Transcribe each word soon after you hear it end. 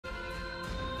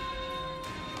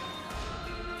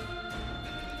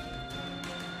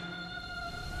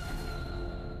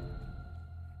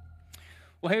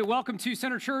Well, hey, welcome to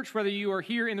Center Church, whether you are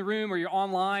here in the room or you're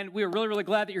online. We are really, really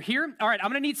glad that you're here. All right, I'm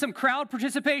going to need some crowd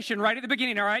participation right at the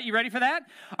beginning, all right? You ready for that?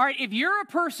 All right, if you're a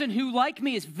person who, like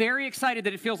me, is very excited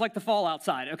that it feels like the fall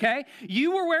outside, okay?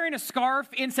 You were wearing a scarf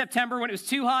in September when it was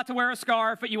too hot to wear a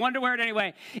scarf, but you wanted to wear it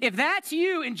anyway. If that's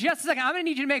you, in just a second, I'm going to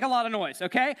need you to make a lot of noise,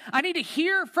 okay? I need to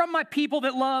hear from my people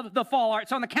that love the fall. All right,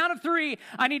 so on the count of three,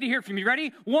 I need to hear from you.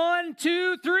 Ready? 1,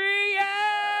 2, 3,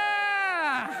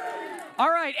 yeah! All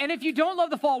right, and if you don't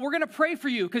love the fall, we're going to pray for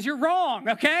you because you're wrong,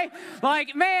 okay?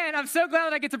 Like, man, I'm so glad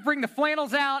that I get to bring the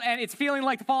flannels out and it's feeling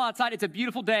like the fall outside. It's a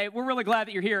beautiful day. We're really glad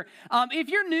that you're here. If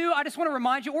you're new, I just want to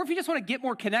remind you, or if you just want to get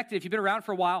more connected, if you've been around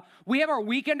for a while, we have our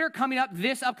Weekender coming up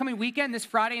this upcoming weekend, this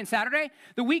Friday and Saturday.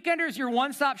 The Weekender is your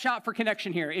one-stop shop for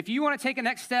connection here. If you want to take a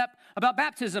next step about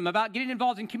baptism, about getting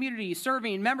involved in community,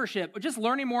 serving, membership, or just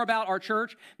learning more about our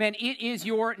church, man, it is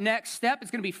your next step.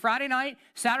 It's going to be Friday night,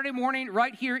 Saturday morning,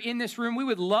 right here in this room. We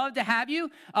would love to have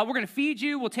you. We're going to feed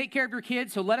you. We'll take care of your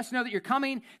kids, so let us know that you're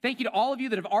coming. Thank you to all of you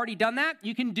that have already done that.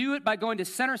 You can do it by going to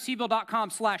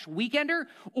centerseville.com/weekender,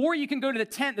 or you can go to the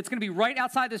tent that's going to be right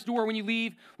outside this door when you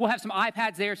leave. We'll have some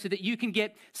iPads there so that you can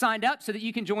get signed up so that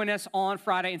you can join us on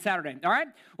Friday and Saturday. All right?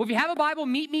 Well, if you have a Bible,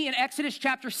 meet me in Exodus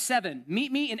chapter 7.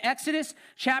 Meet me in Exodus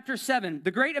chapter 7.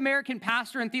 The great American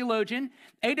pastor and theologian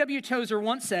A.W. Tozer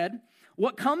once said,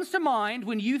 "What comes to mind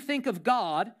when you think of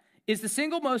God is the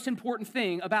single most important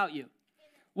thing about you."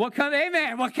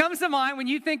 Amen. What comes to mind when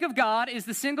you think of God is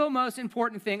the single most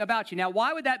important thing about you. Now,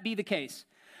 why would that be the case?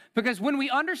 Because when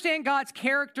we understand God's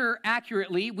character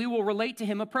accurately, we will relate to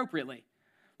him appropriately.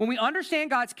 When we understand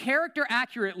God's character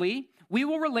accurately, we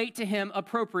will relate to him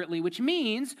appropriately, which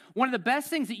means one of the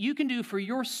best things that you can do for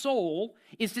your soul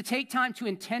is to take time to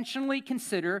intentionally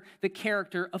consider the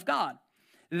character of God.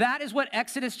 That is what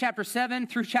Exodus chapter 7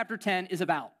 through chapter 10 is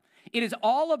about. It is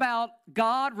all about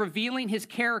God revealing his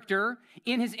character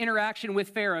in his interaction with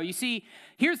Pharaoh. You see,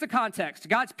 here's the context.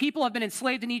 God's people have been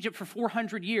enslaved in Egypt for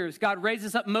 400 years. God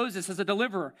raises up Moses as a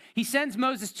deliverer. He sends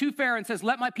Moses to Pharaoh and says,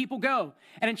 "Let my people go."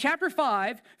 And in chapter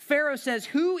 5, Pharaoh says,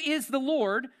 "Who is the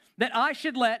Lord that I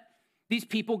should let these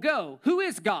people go?" Who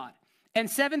is God? And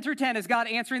 7 through 10 is God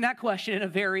answering that question in a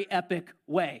very epic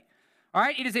way. All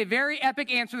right, it is a very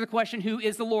epic answer to the question, who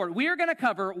is the Lord? We are going to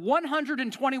cover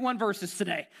 121 verses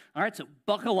today. All right, so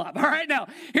buckle up. All right, now,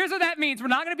 here's what that means. We're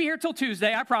not going to be here till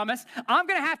Tuesday, I promise. I'm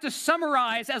going to have to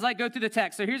summarize as I go through the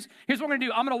text. So here's what we're going to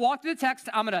do. I'm going to walk through the text.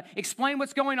 I'm going to explain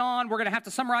what's going on. We're going to have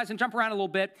to summarize and jump around a little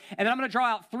bit. And then I'm going to draw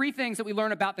out 3 things that we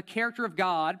learn about the character of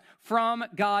God from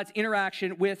God's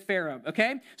interaction with Pharaoh,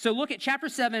 okay? So look at chapter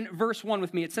 7, verse 1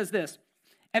 with me. It says this.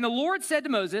 "And the Lord said to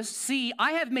Moses, 'See,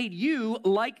 I have made you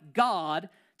like God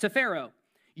to Pharaoh.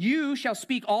 You shall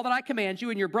speak all that I command you,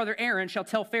 and your brother Aaron shall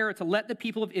tell Pharaoh to let the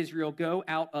people of Israel go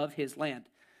out of his land.'"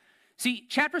 See,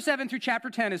 chapter 7 through chapter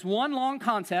 10 is one long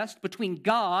contest between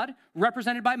God,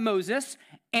 represented by Moses,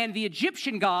 and the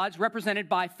Egyptian gods, represented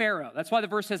by Pharaoh. That's why the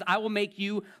verse says, "I will make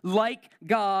you like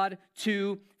God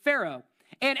to Pharaoh."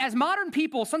 And as modern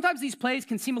people, sometimes these plays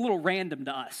can seem a little random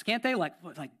to us, can't they? Like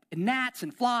gnats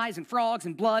and flies and frogs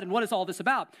and blood, and what is all this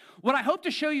about? What I hope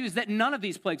to show you is that none of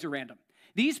these plagues are random.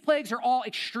 These plagues are all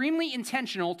extremely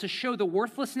intentional to show the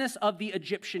worthlessness of the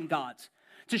Egyptian gods,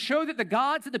 to show that the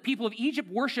gods that the people of Egypt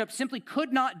worship simply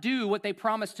could not do what they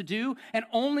promised to do, and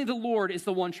only the Lord is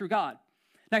the one true God.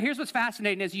 Now, here's what's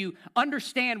fascinating as you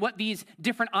understand what these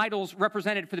different idols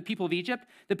represented for the people of Egypt.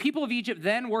 The people of Egypt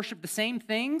then worshiped the same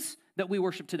things that we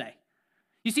worship today.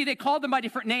 You see, they called them by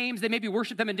different names. They maybe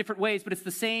worship them in different ways, but it's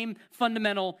the same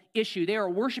fundamental issue. They are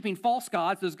worshiping false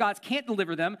gods. Those gods can't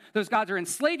deliver them. Those gods are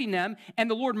enslaving them, and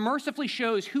the Lord mercifully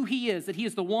shows who he is, that he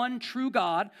is the one true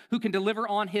God who can deliver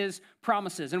on his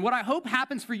promises. And what I hope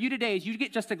happens for you today is you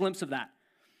get just a glimpse of that.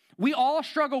 We all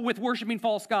struggle with worshiping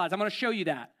false gods. I'm going to show you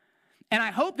that. And I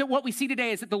hope that what we see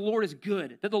today is that the Lord is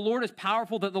good, that the Lord is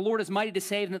powerful, that the Lord is mighty to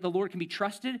save, and that the Lord can be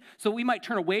trusted, so we might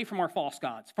turn away from our false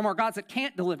gods, from our gods that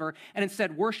can't deliver, and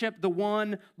instead worship the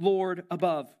one Lord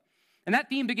above. And that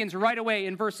theme begins right away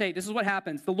in verse 8. This is what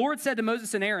happens. "The Lord said to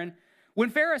Moses and Aaron, 'When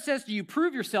Pharaoh says to you,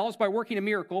 prove yourselves by working a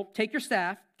miracle, take your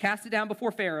staff, cast it down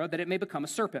before Pharaoh, that it may become a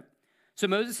serpent.' So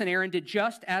Moses and Aaron did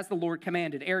just as the Lord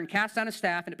commanded. Aaron cast down his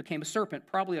staff, and it became a serpent,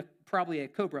 probably a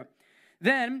cobra.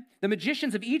 Then the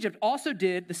magicians of Egypt also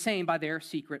did the same by their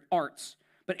secret arts.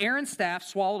 But Aaron's staff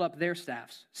swallowed up their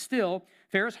staffs. Still,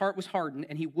 Pharaoh's heart was hardened,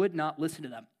 and he would not listen to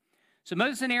them." So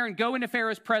Moses and Aaron go into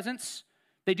Pharaoh's presence.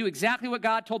 They do exactly what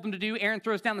God told them to do. Aaron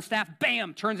throws down the staff,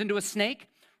 bam, turns into a snake.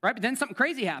 Right? But then something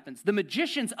crazy happens. The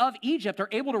magicians of Egypt are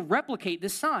able to replicate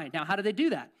this sign. Now, how do they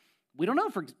do that? We don't know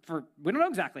we don't know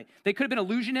exactly. They could have been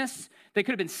illusionists. They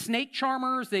could have been snake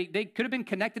charmers. They could have been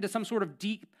connected to some sort of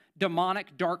deep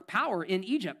demonic dark power in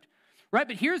Egypt, right?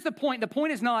 But here's the point. The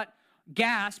point is not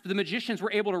gasp, the magicians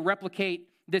were able to replicate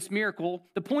this miracle.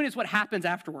 The point is what happens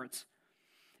afterwards.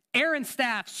 Aaron's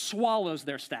staff swallows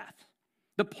their staff.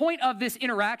 The point of this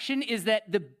interaction is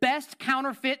that the best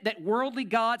counterfeit that worldly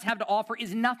gods have to offer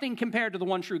is nothing compared to the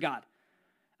one true God.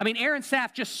 I mean, Aaron's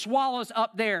staff just swallows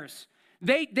up theirs.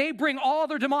 They bring all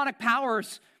their demonic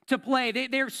powers to play.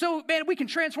 They're so, man, we can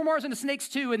transform ours into snakes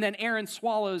too, and then Aaron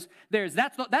swallows theirs.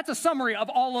 That's a summary of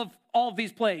all of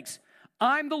these plagues.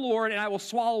 I'm the Lord, and I will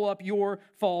swallow up your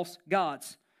false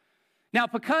gods. Now,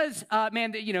 because,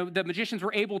 the magicians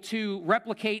were able to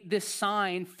replicate this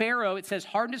sign, Pharaoh, it says,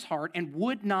 hardened his heart and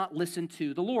would not listen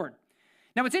to the Lord.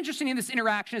 Now, what's interesting in this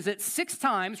interaction is that 6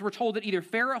 times we're told that either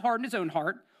Pharaoh hardened his own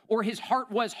heart or his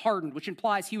heart was hardened, which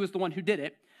implies he was the one who did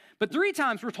it. But 3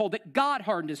 times we're told that God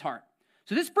hardened his heart.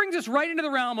 So this brings us right into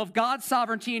the realm of God's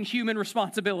sovereignty and human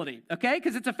responsibility, okay?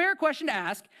 Because it's a fair question to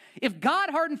ask. If God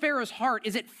hardened Pharaoh's heart,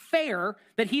 is it fair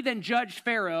that he then judged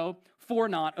Pharaoh for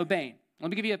not obeying? Let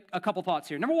me give you a couple thoughts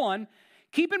here. Number 1,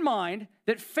 keep in mind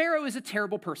that Pharaoh is a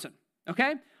terrible person,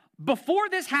 okay? Before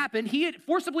this happened, he had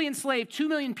forcibly enslaved 2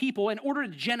 million people and ordered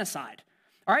a genocide,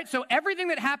 all right? So everything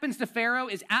that happens to Pharaoh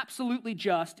is absolutely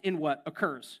just in what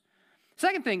occurs.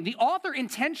 Second thing, the author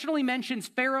intentionally mentions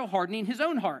Pharaoh hardening his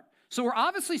own heart. So we're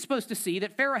obviously supposed to see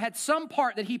that Pharaoh had some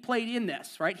part that he played in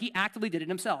this, right? He actively did it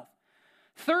himself.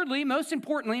 Thirdly, most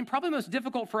importantly, and probably most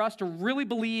difficult for us to really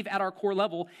believe at our core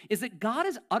level, is that God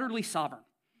is utterly sovereign.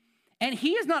 And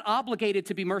he is not obligated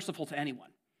to be merciful to anyone.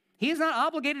 He is not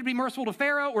obligated to be merciful to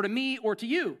Pharaoh or to me or to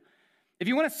you. If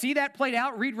you want to see that played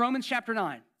out, read Romans chapter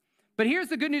 9. But here's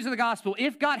the good news of the gospel.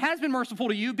 If God has been merciful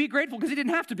to you, be grateful because he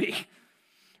didn't have to be.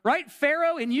 Right?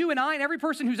 Pharaoh and you and I and every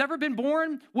person who's ever been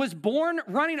born was born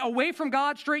running away from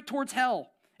God straight towards hell.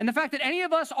 And the fact that any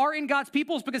of us are in God's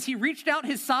people is because he reached out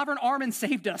his sovereign arm and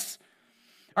saved us.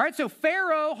 All right, so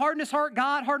Pharaoh hardened his heart,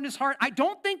 God hardened his heart. I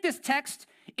don't think this text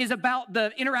is about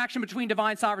the interaction between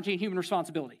divine sovereignty and human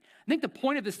responsibility. I think the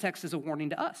point of this text is a warning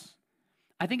to us.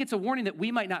 I think it's a warning that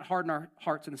we might not harden our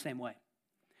hearts in the same way.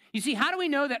 You see, how do we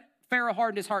know that Pharaoh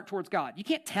hardened his heart towards God? You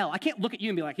can't tell. I can't look at you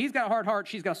and be like, he's got a hard heart,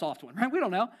 she's got a soft one, right? We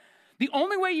don't know. The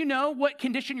only way you know what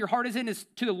condition your heart is in is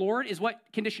to the Lord is what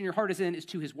condition your heart is in is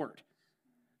to his word.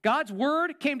 God's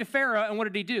word came to Pharaoh, and what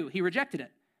did he do? He rejected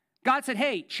it. God said,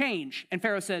 hey, change. And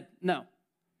Pharaoh said, no.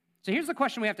 So here's the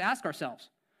question we have to ask ourselves.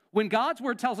 When God's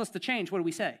word tells us to change, what do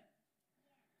we say?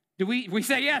 Do we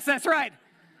say, yes, that's right.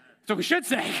 That's what we should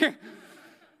say.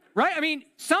 Right? I mean,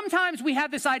 sometimes we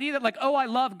have this idea that like, oh, I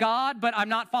love God, but I'm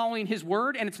not following his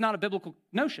word, and it's not a biblical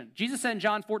notion. Jesus said in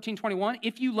John 14:21,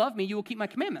 if you love me, you will keep my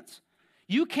commandments.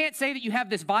 You can't say that you have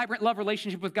this vibrant love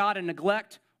relationship with God and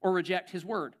neglect or reject his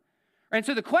word. And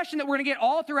so the question that we're going to get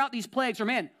all throughout these plagues are,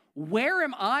 man, where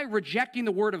am I rejecting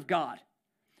the word of God?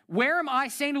 Where am I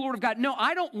saying to the Lord of God, no,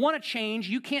 I don't want to change.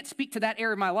 You can't speak to that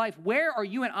area of my life. Where are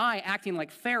you and I acting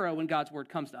like Pharaoh when God's word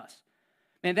comes to us?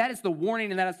 And that is the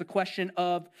warning, and that is the question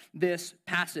of this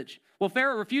passage. Well,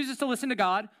 Pharaoh refuses to listen to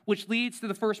God, which leads to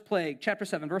the first plague, chapter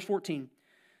 7, verse 14.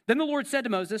 Then the Lord said to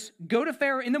Moses, go to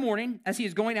Pharaoh in the morning as he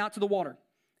is going out to the water,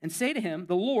 and say to him,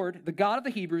 the Lord, the God of the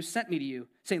Hebrews, sent me to you,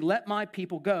 saying, let my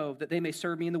people go, that they may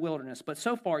serve me in the wilderness. But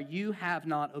so far you have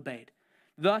not obeyed.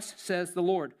 Thus says the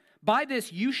Lord, by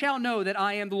this you shall know that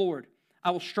I am the Lord. I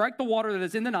will strike the water that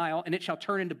is in the Nile, and it shall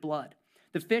turn into blood.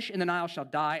 The fish in the Nile shall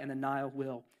die, and the Nile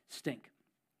will stink.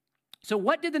 So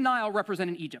what did the Nile represent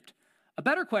in Egypt? A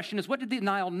better question is, what did the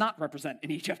Nile not represent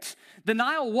in Egypt? The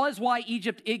Nile was why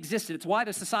Egypt existed. It's why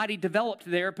the society developed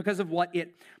there, because of what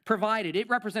it provided. It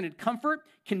represented comfort,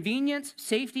 convenience,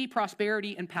 safety,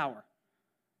 prosperity, and power.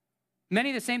 Many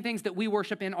of the same things that we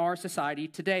worship in our society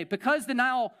today. Because the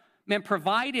Nile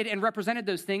provided and represented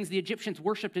those things, the Egyptians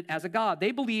worshiped it as a god.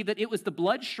 They believed that it was the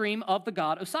bloodstream of the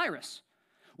god Osiris,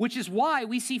 which is why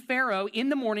we see Pharaoh in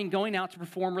the morning going out to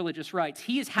perform religious rites.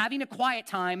 He is having a quiet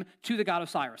time to the god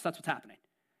Osiris. That's what's happening.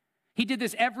 He did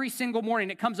this every single morning.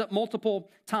 It comes up multiple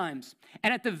times.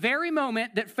 And at the very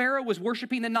moment that Pharaoh was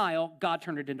worshiping the Nile, God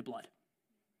turned it into blood.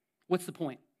 What's the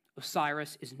point?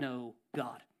 Osiris is no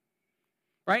god.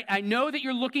 Right? I know that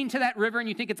you're looking to that river and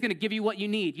you think it's going to give you what you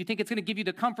need. You think it's going to give you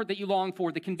the comfort that you long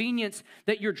for, the convenience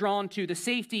that you're drawn to, the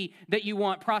safety that you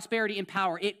want, prosperity and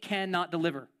power. It cannot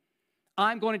deliver.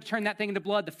 I'm going to turn that thing into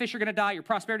blood. The fish are going to die. Your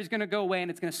prosperity is going to go away,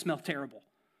 and it's going to smell terrible.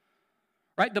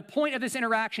 Right? The point of this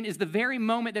interaction is the very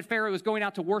moment that Pharaoh is going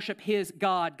out to worship his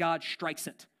God, God strikes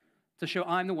it to show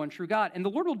I'm the one true God. And the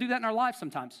Lord will do that in our lives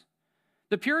sometimes.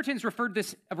 The Puritans referred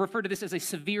to this as a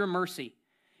severe mercy.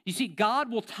 You see,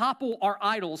 God will topple our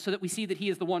idols so that we see that he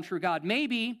is the one true God.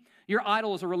 Maybe your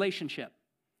idol is a relationship.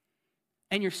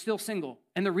 and you're still single.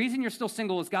 And the reason you're still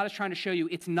single is God is trying to show you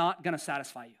it's not going to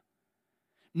satisfy you.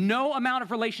 No amount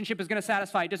of relationship is going to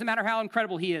satisfy. It doesn't matter how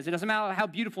incredible he is. It doesn't matter how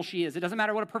beautiful she is. It doesn't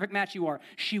matter what a perfect match you are.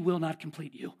 She will not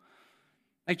complete you.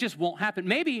 It just won't happen.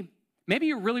 Maybe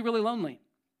you're really, really lonely.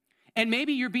 And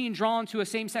maybe you're being drawn to a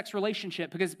same-sex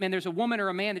relationship because, man, there's a woman or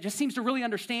a man that just seems to really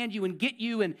understand you and get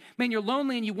you. And, man, you're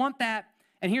lonely and you want that.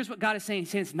 And here's what God is saying. He's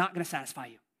saying it's not going to satisfy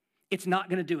you. It's not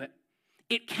going to do it.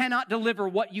 It cannot deliver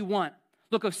what you want.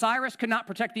 Look, Osiris could not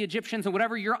protect the Egyptians, and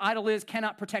whatever your idol is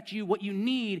cannot protect you. What you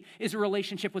need is a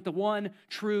relationship with the one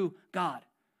true God.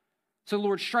 So the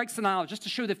Lord strikes the Nile just to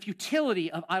show the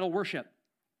futility of idol worship.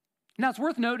 Now, it's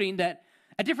worth noting that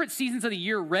at different seasons of the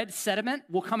year, red sediment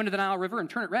will come into the Nile River and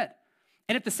turn it red.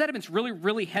 And if the sediment's really,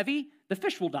 really heavy, the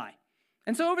fish will die.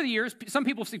 And so over the years, some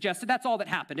people have suggested that's all that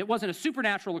happened. It wasn't a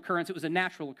supernatural occurrence, it was a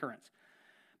natural occurrence.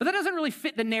 But that doesn't really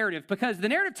fit the narrative because the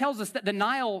narrative tells us that the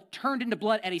Nile turned into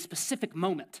blood at a specific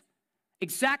moment,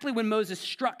 exactly when Moses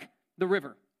struck the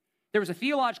river. There was a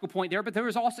theological point there, but it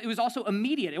was also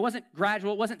immediate. It wasn't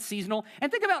gradual, it wasn't seasonal.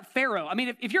 And think about Pharaoh. I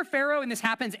mean, if you're Pharaoh and this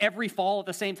happens every fall at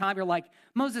the same time, you're like,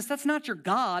 Moses, that's not your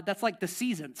God, that's like the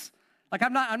seasons. Like,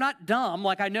 I'm not dumb.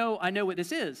 Like, I know what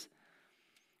this is.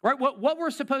 Right? What we're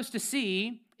supposed to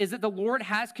see is that the Lord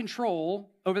has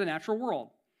control over the natural world.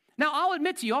 Now, I'll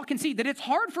admit to you, I'll concede that it's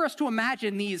hard for us to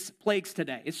imagine these plagues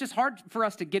today. It's just hard for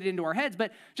us to get it into our heads,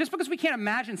 but just because we can't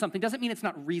imagine something doesn't mean it's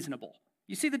not reasonable.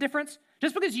 You see the difference?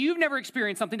 Just because you've never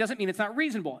experienced something doesn't mean it's not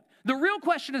reasonable. The real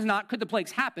question is not, could the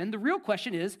plagues happen? The real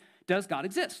question is, does God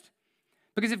exist?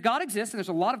 Because if God exists, and there's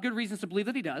a lot of good reasons to believe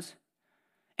that he does,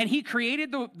 and he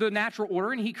created the natural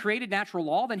order and he created natural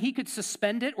law, then he could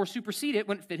suspend it or supersede it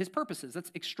when it fit his purposes.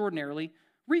 That's extraordinarily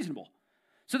reasonable.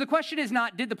 So the question is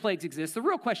not, did the plagues exist? The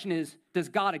real question is, does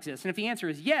God exist? And if the answer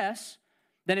is yes,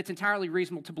 then it's entirely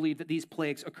reasonable to believe that these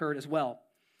plagues occurred as well.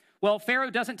 Well, Pharaoh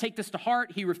doesn't take this to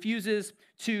heart. He refuses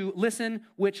to listen,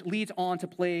 which leads on to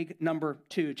plague number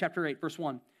 2, chapter 8, verse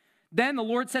 1. Then the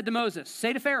Lord said to Moses,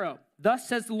 say to Pharaoh, thus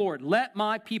says the Lord, let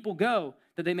my people go,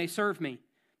 that they may serve me.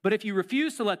 But if you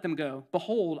refuse to let them go,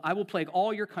 behold, I will plague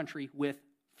all your country with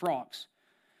frogs.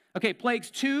 Okay, plagues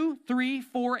 2, 3,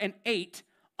 4, and 8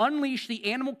 unleash the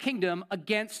animal kingdom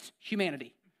against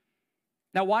humanity.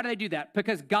 Now, why do they do that?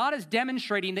 Because God is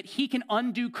demonstrating that he can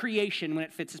undo creation when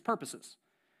it fits his purposes.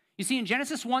 You see, in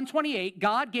Genesis 1:28,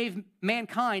 God gave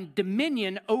mankind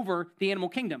dominion over the animal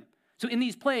kingdom. So in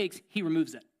these plagues, he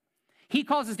removes it. He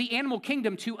causes the animal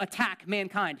kingdom to attack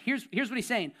mankind. Here's what he's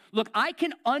saying. Look, I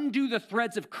can undo the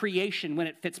threads of creation when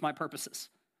it fits my purposes.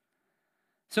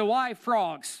 So why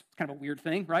frogs? It's kind of a weird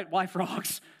thing, right? Why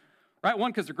frogs? Right?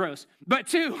 One, because they're gross. But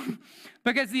two,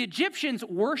 because the Egyptians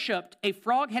worshipped a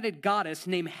frog-headed goddess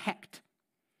named Hecht.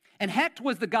 And Hecht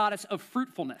was the goddess of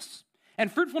fruitfulness.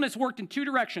 And fruitfulness worked in two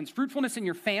directions. Fruitfulness in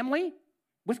your family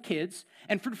with kids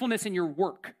and fruitfulness in your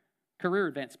work, career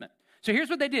advancement. So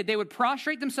here's what they did. They would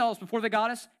prostrate themselves before the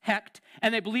goddess Hecht,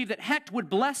 and they believed that Hecht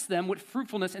would bless them with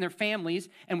fruitfulness in their families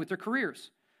and with their careers.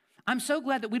 I'm so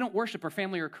glad that we don't worship our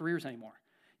family or careers anymore.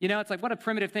 You know, it's like, what a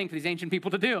primitive thing for these ancient people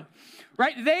to do,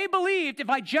 right? They believed if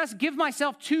I just give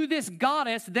myself to this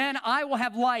goddess, then I will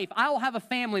have life. I will have a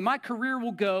family. My career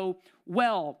will go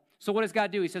well. So what does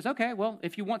God do? He says, okay, well,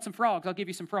 if you want some frogs, I'll give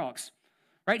you some frogs,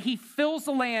 right? He fills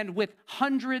the land with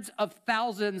hundreds of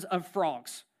thousands of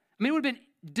frogs. I mean, it would have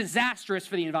been disastrous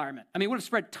for the environment. I mean, it would have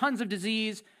spread tons of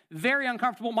disease, very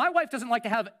uncomfortable. My wife doesn't like to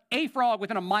have a frog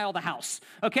within a mile of the house,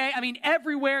 okay? I mean,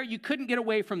 everywhere, you couldn't get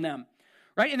away from them,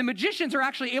 right? And the magicians are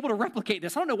actually able to replicate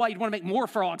this. I don't know why you'd want to make more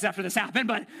frogs after this happened,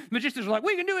 but magicians are like,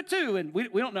 we can do it too, and we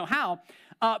don't know how.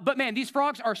 But man, these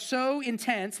frogs are so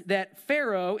intense that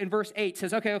Pharaoh, in verse 8,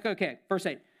 says, okay, verse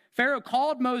 8. Pharaoh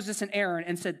called Moses and Aaron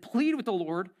and said, plead with the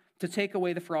Lord to take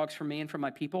away the frogs from me and from my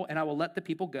people, and I will let the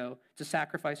people go to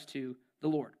sacrifice to the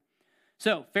Lord.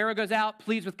 So Pharaoh goes out,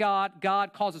 pleads with God.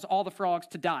 God causes all the frogs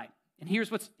to die. And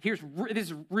this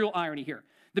is real irony here.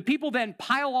 The people then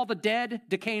pile all the dead,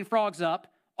 decaying frogs up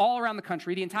all around the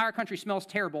country. The entire country smells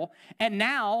terrible. And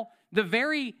now the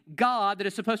very God that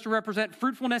is supposed to represent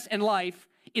fruitfulness and life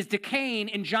is decaying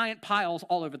in giant piles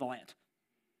all over the land.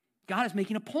 God is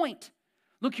making a point.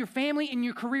 Look, your family and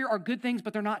your career are good things,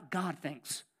 but they're not God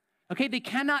things. Okay, they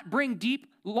cannot bring deep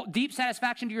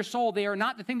satisfaction to your soul. They are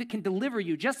not the thing that can deliver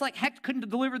you. Just like Hecht couldn't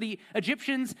deliver the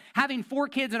Egyptians, having 4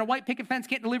 kids and a white picket fence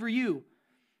can't deliver you,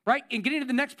 right? And getting to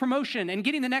the next promotion and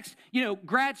getting the next,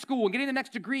 grad school and getting the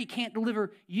next degree can't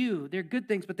deliver you. They're good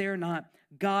things, but they are not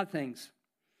God things.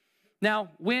 Now,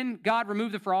 when God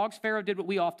removed the frogs, Pharaoh did what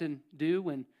we often do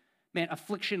when,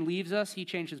 affliction leaves us. He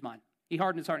changed his mind. He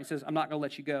hardened his heart and he says, I'm not going to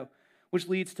let you go, which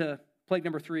leads to plague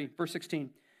number 3, verse 16.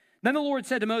 Then the Lord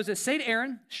said to Moses, say to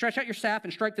Aaron, stretch out your staff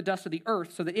and strike the dust of the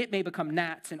earth so that it may become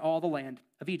gnats in all the land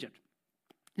of Egypt.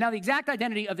 Now, the exact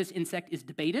identity of this insect is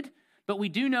debated, but we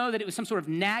do know that it was some sort of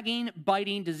nagging,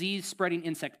 biting, disease-spreading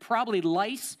insect, probably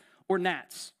lice or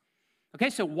gnats. Okay,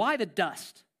 so why the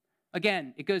dust?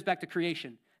 Again, it goes back to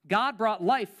creation. God brought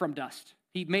life from dust.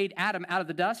 He made Adam out of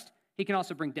the dust. He can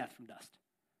also bring death from dust.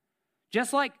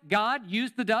 Just like God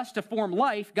used the dust to form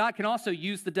life, God can also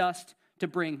use the dust to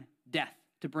bring death,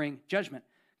 to bring judgment.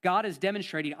 God is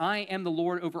demonstrating, I am the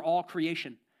Lord over all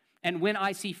creation. And when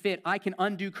I see fit, I can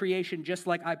undo creation just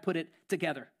like I put it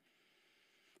together.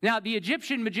 Now, the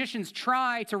Egyptian magicians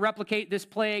try to replicate this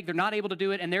plague. They're not able to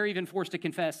do it, and they're even forced to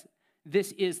confess,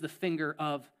 this is the finger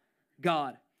of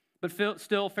God. But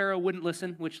still, Pharaoh wouldn't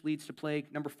listen, which leads to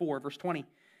plague number 4, verse 20.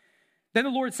 Then the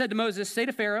Lord said to Moses, say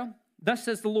to Pharaoh, thus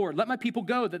says the Lord, let my people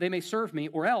go that they may serve me,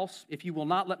 or else, if you will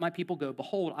not let my people go,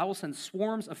 behold, I will send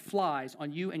swarms of flies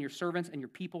on you and your servants and your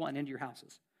people and into your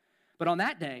houses. But on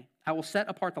that day, I will set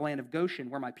apart the land of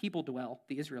Goshen where my people dwell,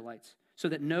 the Israelites, so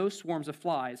that no swarms of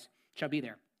flies shall be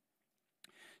there.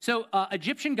 So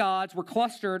Egyptian gods were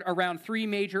clustered around 3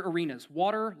 major arenas,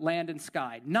 water, land, and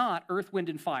sky, not earth, wind,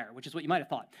 and fire, which is what you might have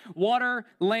thought. Water,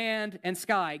 land, and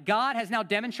sky. God has now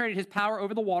demonstrated his power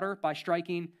over the water by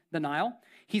striking the Nile.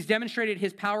 He's demonstrated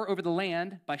his power over the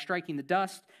land by striking the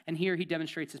dust, and here he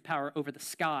demonstrates his power over the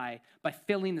sky by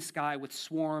filling the sky with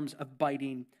swarms of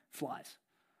biting flies.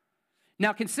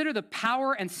 Now consider the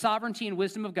power and sovereignty and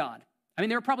wisdom of God. I mean,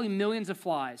 there are probably millions of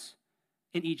flies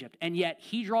in Egypt, and yet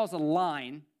he draws a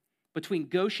line between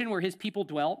Goshen, where his people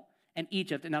dwelt, and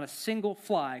Egypt, and not a single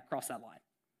fly crossed that line.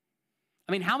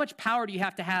 I mean, how much power do you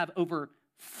have to have over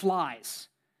flies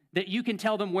that you can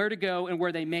tell them where to go and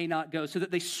where they may not go, so that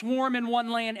they swarm in one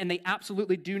land and they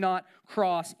absolutely do not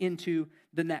cross into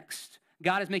the next?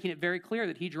 God is making it very clear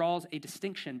that he draws a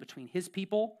distinction between his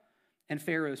people and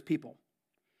Pharaoh's people.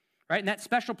 Right? And that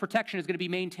special protection is going to be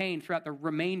maintained throughout the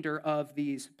remainder of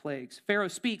these plagues. Pharaoh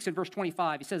speaks in verse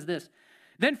 25. He says this,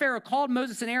 then Pharaoh called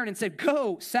Moses and Aaron and said,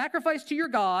 go, sacrifice to your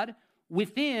God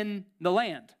within the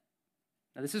land.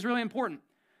 Now, this is really important.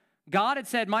 God had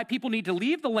said, my people need to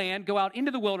leave the land, go out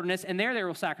into the wilderness, and there they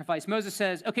will sacrifice. Moses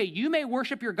says, okay, you may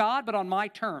worship your God, but on my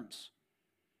terms.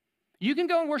 You can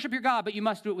go and worship your God, but you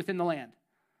must do it within the land.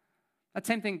 That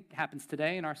same thing happens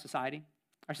today in our society.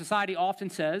 Our society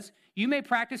often says, you may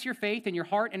practice your faith in your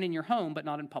heart and in your home, but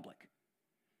not in public.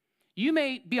 You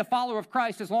may be a follower of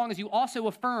Christ as long as you also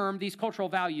affirm these cultural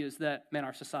values that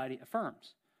our society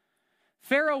affirms.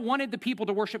 Pharaoh wanted the people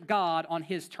to worship God on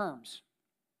his terms,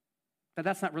 but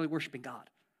that's not really worshiping God.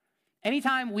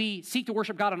 Anytime we seek to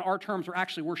worship God on our terms, we're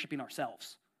actually worshiping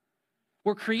ourselves.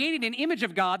 We're creating an image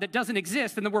of God that doesn't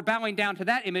exist, and then we're bowing down to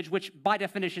that image, which by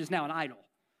definition is now an idol.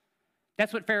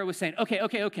 That's what Pharaoh was saying.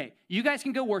 Okay. You guys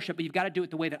can go worship, but you've got to do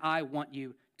it the way that I want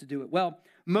you to do it. Well,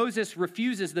 Moses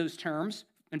refuses those terms,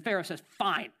 and Pharaoh says,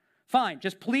 fine.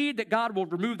 Just plead that God will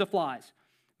remove the flies.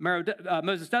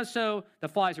 Moses does so. The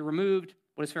flies are removed.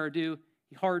 What does Pharaoh do?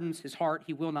 He hardens his heart.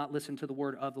 He will not listen to the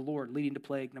word of the Lord, leading to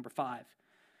plague number 5.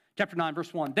 Chapter 9,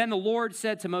 verse 1. Then the Lord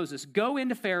said to Moses, go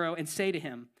into Pharaoh and say to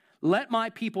him, let my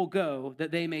people go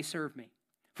that they may serve me.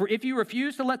 For if you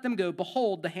refuse to let them go,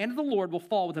 behold, the hand of the Lord will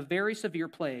fall with a very severe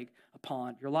plague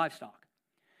upon your livestock.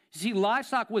 You see,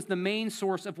 livestock was the main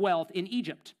source of wealth in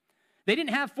Egypt. They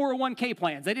didn't have 401k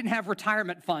plans. They didn't have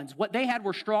retirement funds. What they had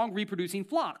were strong reproducing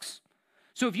flocks.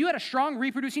 So if you had a strong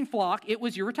reproducing flock, it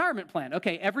was your retirement plan.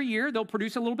 Okay, every year they'll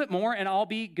produce a little bit more and I'll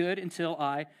be good until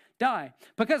I die.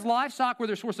 Because livestock were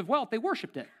their source of wealth, they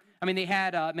worshiped it. I mean, they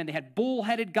had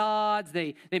bull-headed gods.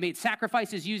 They made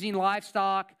sacrifices using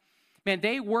livestock. Man,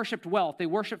 they worshiped wealth. They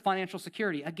worshiped financial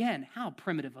security. Again, how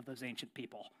primitive of those ancient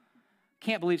people.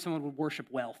 Can't believe someone would worship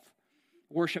wealth,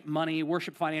 worship money,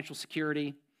 worship financial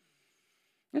security.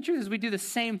 The truth is we do the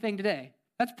same thing today.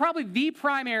 That's probably the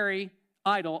primary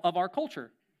idol of our culture.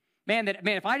 Man,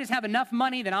 if I just have enough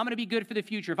money, then I'm going to be good for the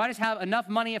future. If I just have enough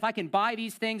money, if I can buy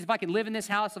these things, if I can live in this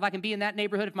house, if I can be in that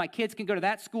neighborhood, if my kids can go to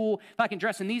that school, if I can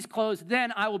dress in these clothes,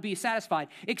 then I will be satisfied.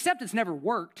 Except it's never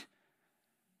worked.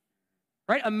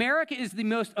 Right? America is the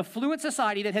most affluent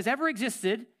society that has ever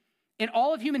existed in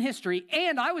all of human history,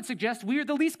 and I would suggest we are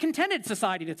the least contented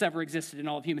society that's ever existed in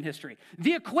all of human history.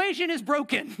 The equation is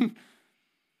broken.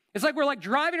 It's like we're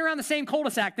driving around the same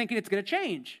cul-de-sac thinking it's going to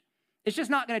change. It's just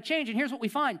not going to change, and here's what we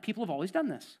find. People have always done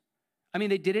this. I mean,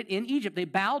 they did it in Egypt. They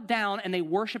bowed down and they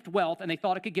worshiped wealth, and they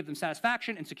thought it could give them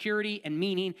satisfaction and security and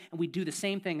meaning, and we do the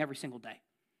same thing every single day.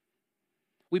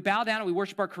 We bow down and we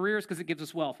worship our careers because it gives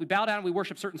us wealth. We bow down and we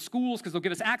worship certain schools because they'll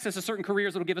give us access to certain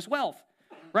careers that will give us wealth.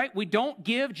 Right? We don't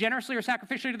give generously or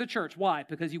sacrificially to the church. Why?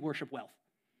 Because you worship wealth.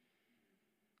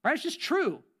 right? It's just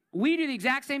true. We do the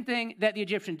exact same thing that the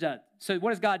Egyptians did. So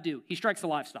what does God do? He strikes the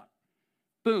livestock.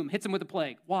 Boom, hits them with a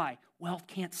plague. Why? Wealth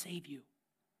can't save you.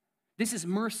 This is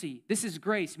mercy. This is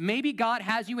grace. Maybe God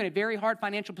has you in a very hard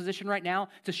financial position right now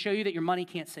to show you that your money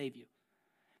can't save you.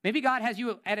 Maybe God has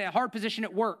you at a hard position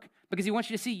at work because he wants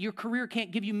you to see your career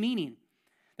can't give you meaning.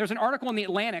 There's an article in The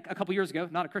Atlantic a couple years ago,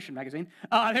 not a Christian magazine.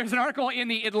 There's an article in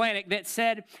The Atlantic that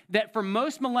said that for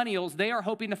most millennials, they are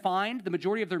hoping to find the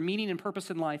majority of their meaning and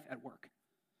purpose in life at work.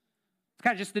 It's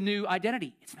kind of just the new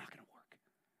identity. It's not going to work.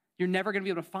 You're never going to be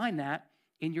able to find that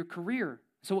in your career.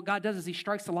 So what God does is he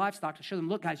strikes the livestock to show them,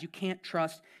 look, guys, you can't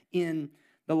trust in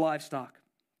the livestock.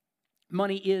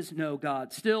 Money is no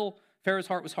God. Still, Pharaoh's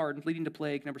heart was hardened, leading to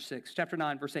plague number 6. Chapter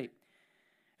 9, verse 8.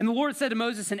 And the Lord said to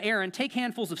Moses and Aaron, take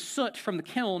handfuls of soot from the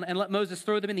kiln and let Moses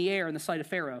throw them in the air in the sight of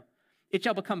Pharaoh. It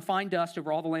shall become fine dust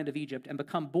over all the land of Egypt and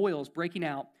become boils breaking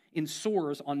out in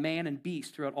sores on man and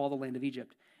beast throughout all the land of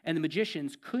Egypt. And the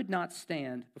magicians could not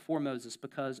stand before Moses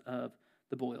because of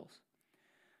the boils.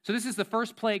 So this is the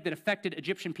first plague that affected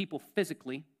Egyptian people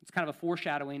physically. It's kind of a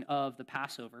foreshadowing of the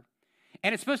Passover.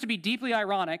 And it's supposed to be deeply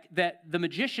ironic that the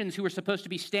magicians who were supposed to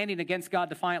be standing against God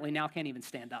defiantly now can't even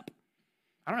stand up.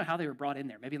 I don't know how they were brought in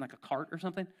there, maybe in like a cart or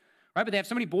something, right? But they have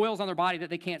so many boils on their body that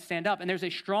they can't stand up. And there's a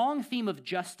strong theme of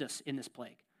justice in this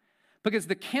plague because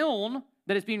the kiln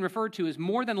that is being referred to is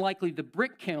more than likely the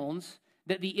brick kilns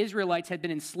that the Israelites had been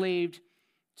enslaved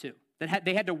to, that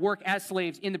they had to work as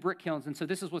slaves in the brick kilns. And so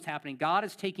this is what's happening. God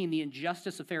is taking the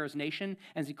injustice of Pharaoh's nation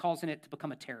and he calls it to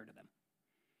become a terror to them.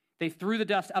 They threw the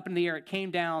dust up in the air. It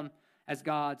came down as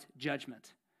God's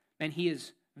judgment. And he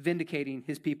is vindicating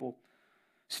his people.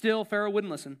 Still, Pharaoh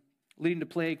wouldn't listen, leading to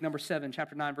plague number 7,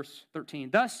 chapter 9, verse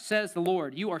 13. Thus says the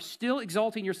Lord, you are still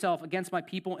exalting yourself against my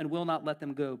people and will not let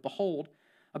them go. Behold,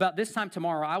 about this time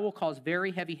tomorrow, I will cause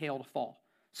very heavy hail to fall,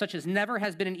 such as never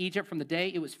has been in Egypt from the day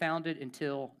it was founded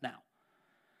until now.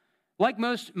 Like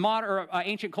most modern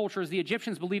ancient cultures, the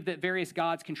Egyptians believed that various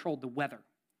gods controlled the weather,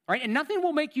 right? And nothing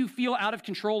will make you feel out of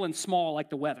control and small like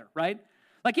the weather, right?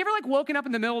 Like, you ever woken up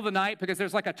in the middle of the night because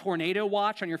there's a tornado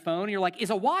watch on your phone, and you're like,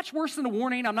 is a watch worse than a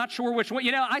warning? I'm not sure which one,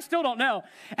 I still don't know.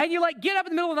 And you get up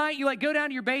in the middle of the night, you go down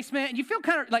to your basement, and you feel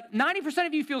kind of 90%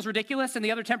 of you feels ridiculous, and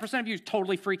the other 10% of you is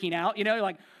totally freaking out, you're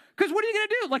like, because what are you going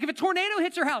to do? If a tornado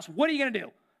hits your house, what are you going to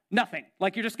do? Nothing.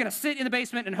 You're just going to sit in the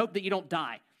basement and hope that you don't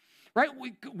die, right?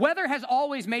 Weather has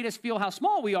always made us feel how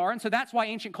small we are, and so that's why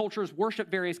ancient cultures worship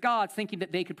various gods, thinking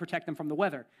that they could protect them from the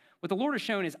weather. What the Lord has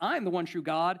shown is I am the one true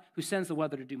God who sends the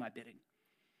weather to do my bidding,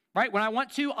 right? When I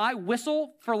want to, I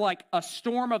whistle for a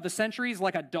storm of the centuries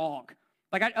like a dog.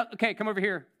 Okay, come over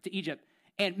here to Egypt.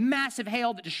 And massive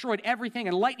hail that destroyed everything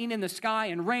and lightning in the sky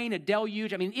and rain, a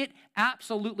deluge. It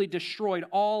absolutely destroyed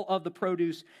all of the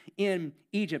produce in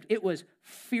Egypt. It was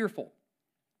fearful.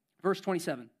 Verse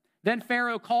 27. Then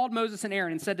Pharaoh called Moses and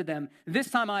Aaron and said to them, this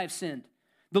time I have sinned.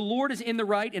 The Lord is in the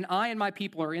right and I and my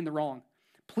people are in the wrong.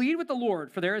 Plead with the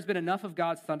Lord, for there has been enough of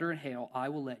God's thunder and hail. I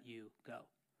will let you go.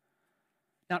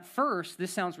 Now, at first,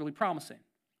 this sounds really promising.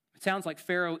 It sounds like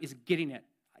Pharaoh is getting it.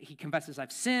 He confesses,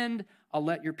 I've sinned. I'll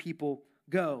let your people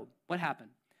go. What happened?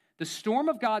 The storm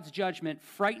of God's judgment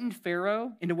frightened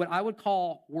Pharaoh into what I would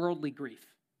call worldly grief.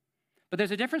 But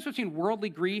there's a difference between worldly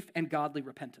grief and godly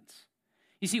repentance.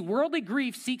 You see, worldly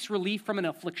grief seeks relief from an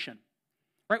affliction,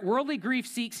 right? Worldly grief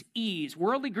seeks ease.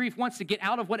 Worldly grief wants to get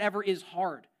out of whatever is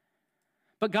hard.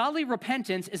 But godly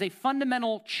repentance is a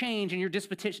fundamental change in your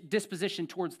disposition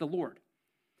towards the Lord.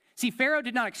 See, Pharaoh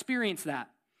did not experience that.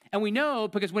 And we know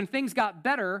because when things got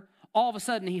better, all of a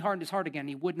sudden he hardened his heart again.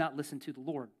 He would not listen to the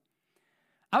Lord.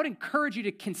 I would encourage you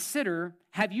to consider,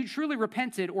 have you truly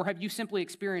repented or have you simply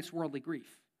experienced worldly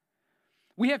grief?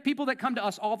 We have people that come to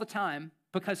us all the time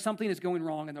because something is going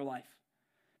wrong in their life.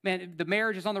 Man, the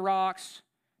marriage is on the rocks,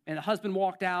 and the husband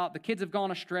walked out, the kids have gone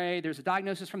astray, there's a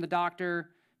diagnosis from the doctor,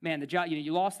 man, the job,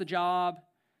 you lost the job,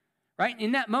 right?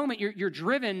 In that moment, you're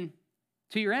driven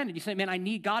to your end, and you say, man, I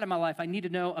need God in my life. I need to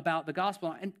know about the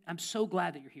gospel, and I'm so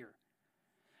glad that you're here.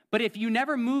 But if you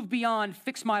never move beyond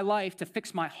fix my life to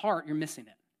fix my heart, you're missing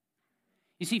it.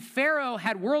 You see, Pharaoh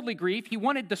had worldly grief. He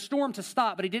wanted the storm to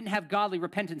stop, but he didn't have godly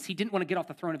repentance. He didn't want to get off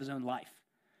the throne of his own life.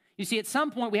 You see, at some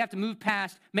point, we have to move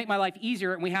past, make my life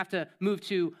easier, and we have to move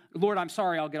to, Lord, I'm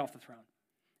sorry, I'll get off the throne.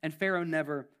 And Pharaoh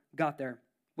never got there.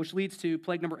 Which leads to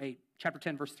plague number 8, chapter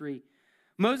 10, verse 3.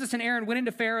 Moses and Aaron went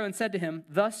into Pharaoh and said to him,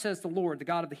 thus says the Lord, the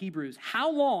God of the Hebrews,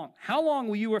 how long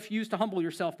will you refuse to humble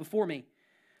yourself before me?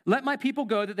 Let my people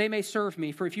go that they may serve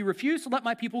me. For if you refuse to let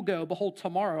my people go, behold,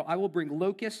 tomorrow I will bring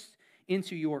locusts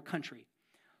into your country.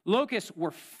 Locusts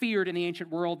were feared in the ancient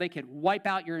world. They could wipe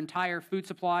out your entire food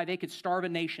supply. They could starve a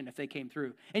nation if they came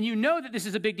through. And you know that this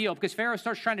is a big deal because Pharaoh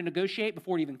starts trying to negotiate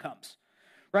before it even comes,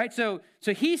 right? So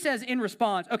he says in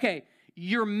response, okay,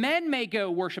 your men may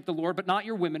go worship the Lord, but not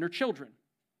your women or children,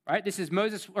 right? This is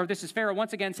Pharaoh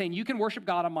once again saying, you can worship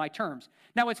God on my terms.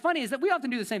 Now, what's funny is that we often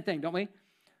do the same thing, don't we?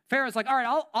 Pharaoh's like, all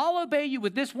right, I'll obey you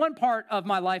with this one part of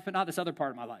my life, but not this other part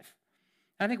of my life.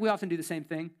 And I think we often do the same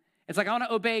thing. It's like, I want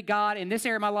to obey God in this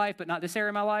area of my life, but not this area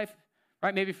of my life,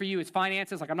 right? Maybe for you, it's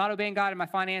finances. Like, I'm not obeying God in my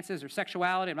finances or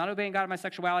sexuality. I'm not obeying God in my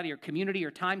sexuality or community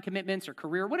or time commitments or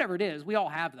career, whatever it is. We all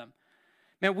have them.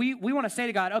 Man, we want to say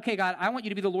to God, okay, God, I want you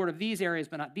to be the Lord of these areas,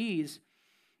 but not these.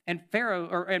 And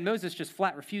and Moses just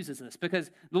flat refuses this because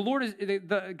God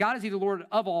is either Lord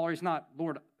of all or he's not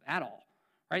Lord at all,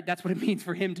 right? That's what it means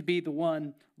for him to be the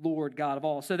one Lord God of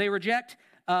all. So they reject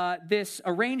this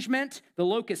arrangement. The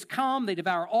locusts come, they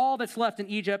devour all that's left in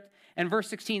Egypt. And verse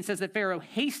 16 says that Pharaoh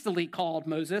hastily called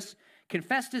Moses,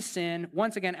 confessed his sin,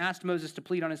 once again asked Moses to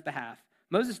plead on his behalf.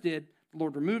 Moses did. The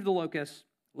Lord removed the locusts.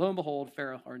 Lo and behold,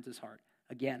 Pharaoh hardens his heart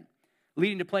again,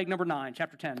 leading to plague number 9,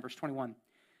 chapter 10, verse 21.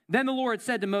 Then the Lord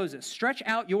said to Moses, stretch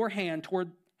out your hand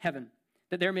toward heaven,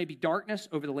 that there may be darkness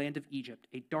over the land of Egypt,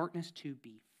 a darkness to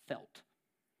be felt.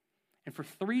 And for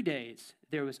 3 days,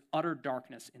 there was utter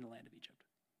darkness in the land of Egypt.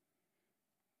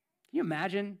 Can you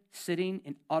imagine sitting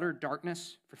in utter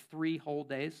darkness for 3 whole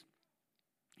days?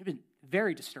 It would have been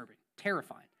very disturbing,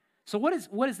 terrifying. So what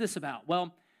is this about?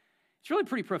 Well, it's really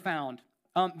pretty profound.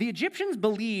 The Egyptians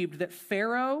believed that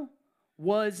Pharaoh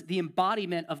was the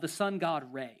embodiment of the sun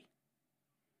god Re.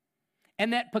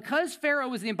 And that because Pharaoh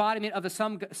was the embodiment of the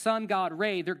sun god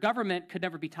Re, their government could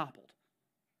never be toppled.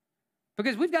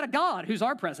 Because we've got a God who's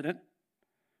our president,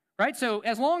 right? So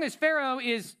as long as Pharaoh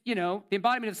is, the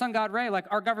embodiment of the sun god Re, like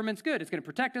our government's good. It's going to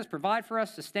protect us, provide for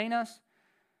us, sustain us.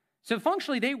 So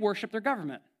functionally, they worship their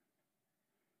government.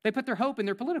 They put their hope in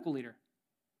their political leader.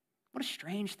 What a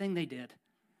strange thing they did.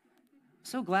 I'm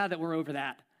so glad that we're over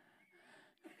that.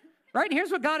 Right? And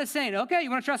here's what God is saying. Okay, you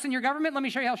want to trust in your government? Let me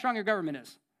show you how strong your government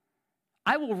is.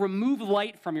 I will remove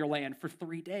light from your land for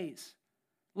 3 days.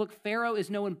 Look, Pharaoh is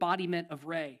no embodiment of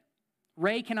Re.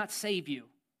 Re cannot save you.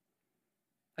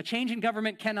 A change in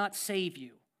government cannot save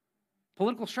you.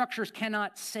 Political structures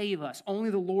cannot save us. Only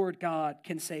the Lord God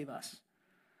can save us.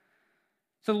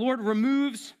 So the Lord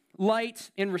removes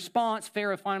light. In response,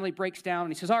 Pharaoh finally breaks down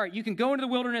and he says, all right, you can go into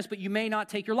the wilderness, but you may not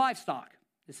take your livestock.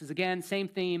 This is, again, same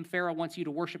theme. Pharaoh wants you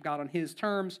to worship God on his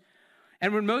terms.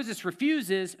 And when Moses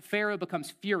refuses, Pharaoh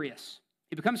becomes furious.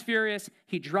 He becomes furious.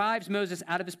 He drives Moses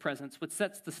out of his presence, which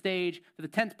sets the stage for the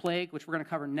 10th plague, which we're going to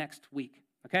cover next week,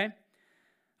 okay?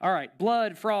 All right,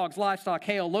 blood, frogs, livestock,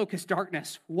 hail, locust,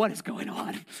 darkness. What is going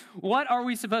on? What are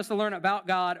we supposed to learn about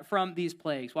God from these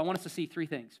plagues? Well, I want us to see 3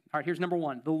 things. All right, here's number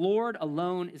 1. The Lord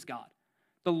alone is God.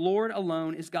 The Lord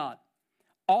alone is God.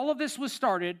 All of this was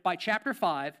started by chapter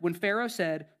 5 when Pharaoh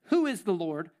said, who is the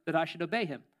Lord that I should obey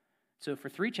him? So for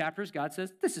 3 chapters, God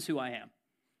says, this is who I am.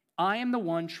 I am the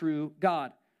one true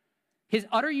God. His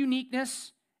utter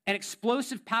uniqueness and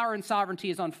explosive power and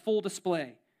sovereignty is on full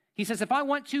display. He says, if I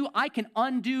want to, I can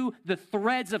undo the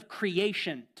threads of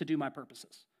creation to do my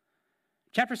purposes.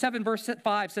 Chapter 7, verse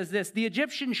 5 says this, the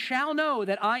Egyptians shall know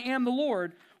that I am the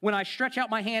Lord when I stretch out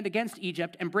my hand against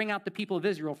Egypt and bring out the people of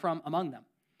Israel from among them.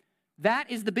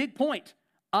 That is the big point.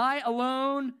 I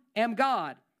alone am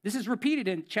God. This is repeated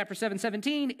in chapter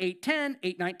 7:17, 8:10,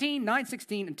 8:19,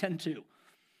 9:16, and 10:2.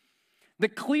 The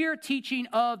clear teaching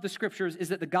of the scriptures is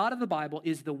that the God of the Bible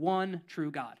is the one true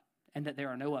God and that there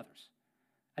are no others.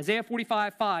 Isaiah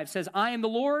 45:5 says, I am the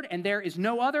Lord and there is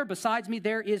no other. Besides me,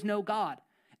 there is no God.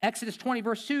 Exodus 20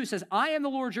 verse 2 says, I am the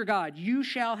Lord your God. You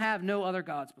shall have no other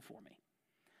gods before me.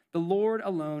 The Lord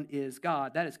alone is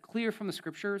God. That is clear from the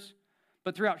scriptures,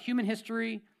 but throughout human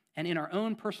history and in our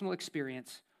own personal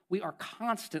experience, we are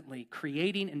constantly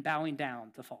creating and bowing down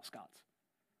to false gods.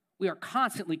 We are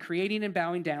constantly creating and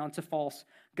bowing down to false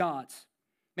gods.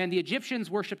 Man, the Egyptians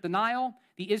worshiped the Nile,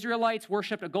 the Israelites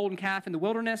worshiped a golden calf in the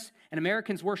wilderness, and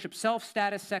Americans worship self,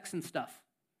 status, sex, and stuff.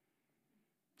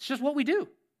 It's just what we do.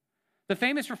 The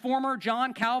famous reformer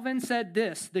John Calvin said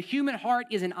this, the human heart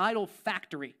is an idol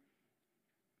factory.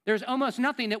 There's almost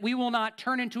nothing that we will not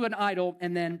turn into an idol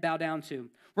and then bow down to.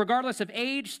 Regardless of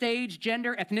age, stage,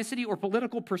 gender, ethnicity, or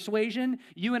political persuasion,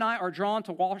 you and I are drawn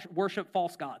to worship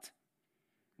false gods.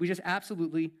 We just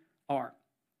absolutely are.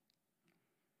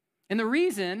 And the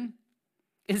reason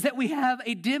is that we have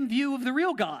a dim view of the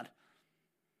real God.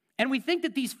 And we think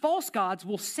that these false gods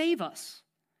will save us.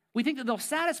 We think that they'll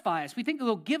satisfy us. We think that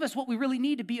they'll give us what we really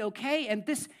need to be okay. And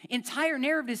this entire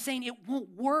narrative is saying it won't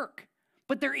work.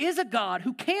 But there is a God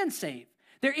who can save.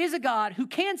 There is a God who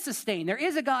can sustain. There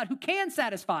is a God who can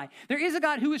satisfy. There is a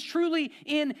God who is truly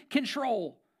in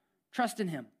control. Trust in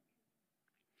him.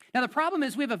 Now, the problem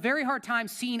is we have a very hard time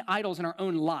seeing idols in our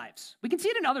own lives. We can see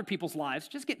it in other people's lives,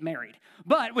 just get married.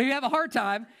 But we have a hard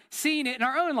time seeing it in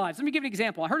our own lives. Let me give you an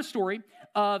example. I heard a story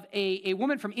of a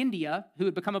woman from India who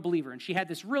had become a believer, and she had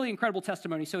this really incredible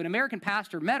testimony. So an American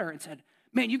pastor met her and said,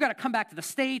 man, you've got to come back to the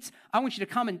States. I want you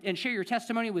to come and share your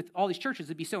testimony with all these churches.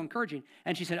 It'd be so encouraging.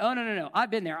 And she said, oh, no.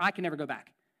 I've been there. I can never go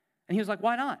back. And he was like,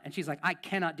 why not? And she's like, I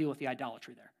cannot deal with the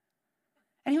idolatry there.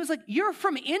 And he was like, you're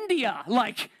from India.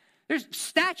 Like, there's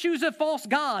statues of false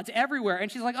gods everywhere.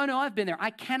 And she's like, oh, no, I've been there. I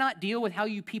cannot deal with how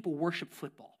you people worship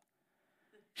football.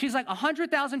 She's like,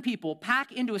 100,000 people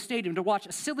pack into a stadium to watch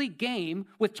a silly game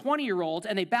with 20-year-olds,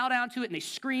 and they bow down to it, and they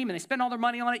scream, and they spend all their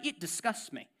money on it. It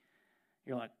disgusts me.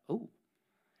 You're like, oh.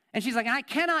 And she's like, I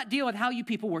cannot deal with how you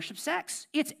people worship sex.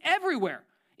 It's everywhere.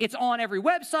 It's on every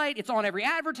website. It's on every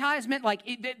advertisement. Like,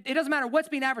 it doesn't matter what's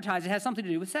being advertised. It has something to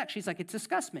do with sex. She's like, it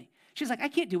disgusts me. She's like, I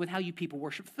can't deal with how you people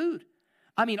worship food.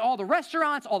 I mean, all the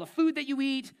restaurants, all the food that you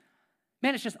eat,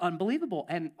 man, it's just unbelievable.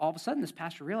 And all of a sudden, this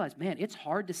pastor realized, man, it's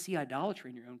hard to see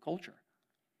idolatry in your own culture,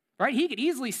 right? He could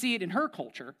easily see it in her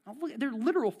culture. Oh, look, they're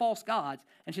literal false gods.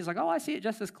 And she's like, oh, I see it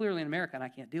just as clearly in America, and I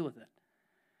can't deal with it.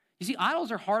 You see,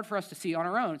 idols are hard for us to see on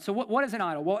our own. So what is an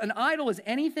idol? Well, an idol is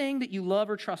anything that you love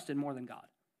or trust in more than God.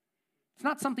 It's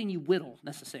not something you whittle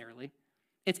necessarily.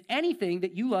 It's anything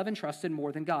that you love and trust in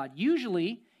more than God.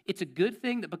 Usually, it's a good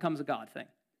thing that becomes a God thing.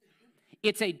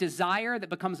 It's a desire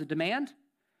that becomes a demand,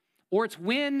 or it's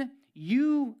when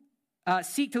you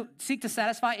seek to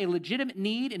satisfy a legitimate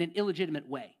need in an illegitimate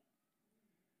way.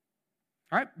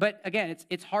 All right, but again,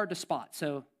 it's hard to spot.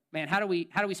 So, man, how do we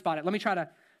spot it? Let me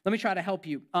try to help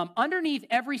you. Underneath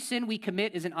every sin we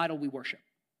commit is an idol we worship.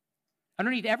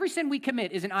 Underneath every sin we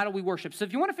commit is an idol we worship. So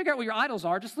if you want to figure out what your idols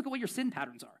are, just look at what your sin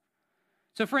patterns are.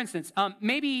 So for instance,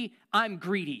 maybe I'm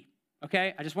greedy.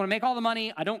 Okay, I just want to make all the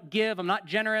money. I don't give. I'm not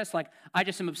generous. Like, I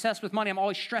just am obsessed with money. I'm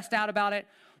always stressed out about it.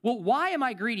 Well, why am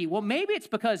I greedy? Well, maybe it's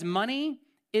because money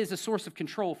is a source of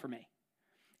control for me.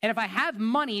 And if I have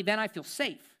money, then I feel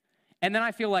safe. And then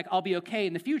I feel like I'll be okay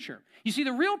in the future. You see,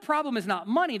 the real problem is not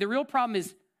money. The real problem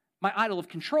is my idol of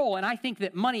control. And I think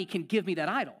that money can give me that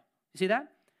idol. You see that?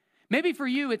 Maybe for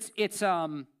you, it's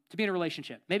to be in a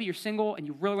relationship. Maybe you're single and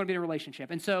you really want to be in a relationship.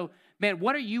 And so, man,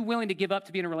 what are you willing to give up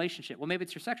to be in a relationship? Well, maybe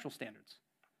it's your sexual standards.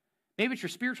 Maybe it's your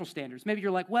spiritual standards. Maybe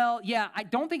you're like, well, yeah, I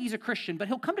don't think he's a Christian, but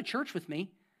he'll come to church with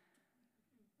me.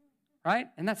 Right?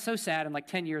 And that's so sad in like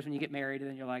 10 years when you get married and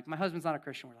then you're like, my husband's not a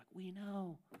Christian. We're like, we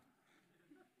know.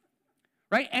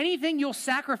 Right? Anything you'll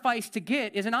sacrifice to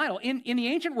get is an idol. In the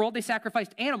ancient world, they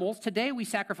sacrificed animals. Today, we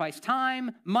sacrifice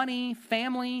time, money,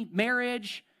 family,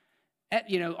 marriage,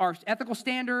 our ethical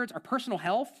standards, our personal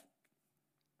health,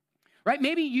 right?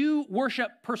 Maybe you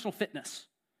worship personal fitness,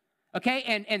 okay?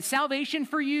 And salvation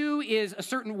for you is a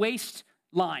certain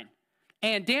waistline,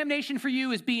 and damnation for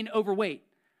you is being overweight.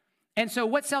 And so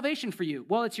what's salvation for you?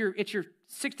 Well, it's your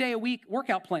 6-day-a-week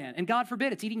workout plan, and God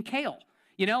forbid it's eating kale.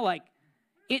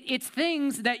 It's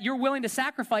things that you're willing to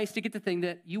sacrifice to get the thing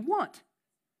that you want,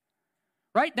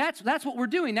 right? That's what we're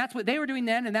doing. That's what they were doing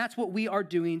then, and that's what we are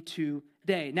doing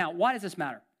today. Now, why does this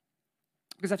matter?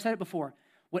 Because I've said it before.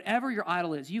 Whatever your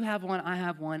idol is, you have one, I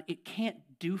have one, it can't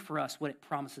do for us what it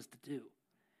promises to do.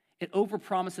 It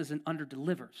overpromises and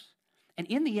underdelivers. And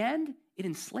in the end, it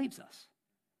enslaves us,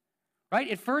 right?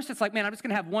 At first, it's like, man, I'm just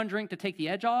going to have one drink to take the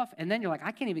edge off. And then you're like,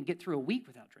 I can't even get through a week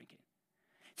without drinking.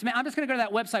 So, man, I'm just going to go to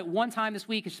that website one time this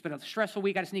week. It's just been a stressful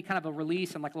week. I just need kind of a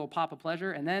release and like a little pop of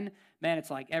pleasure. And then, man, it's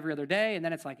like every other day. And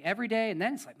then it's like every day. And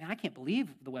then it's like, man, I can't believe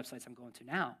the websites I'm going to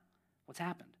now. What's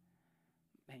happened?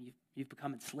 Man, you've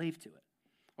become enslaved to it.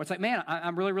 Or it's like, man,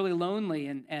 I'm really, really lonely.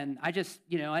 And I just,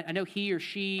 I know he or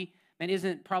she, man,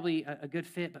 isn't probably a good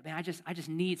fit. But, man, I just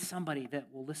need somebody that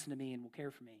will listen to me and will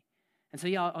care for me. And so,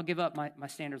 yeah, I'll give up my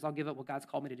standards. I'll give up what God's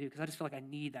called me to do because I just feel like I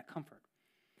need that comfort.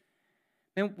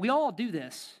 And we all do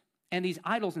this, and these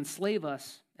idols enslave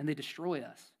us, and they destroy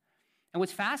us. And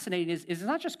what's fascinating is it's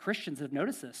not just Christians that have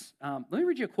noticed this. Let me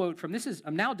read you a quote from this is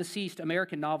a now deceased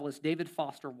American novelist, David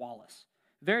Foster Wallace.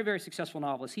 Very, very successful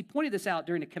novelist. He pointed this out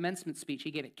during a commencement speech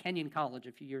he gave at Kenyon College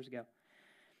a few years ago.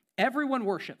 Everyone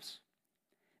worships.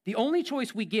 The only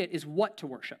choice we get is what to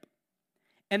worship.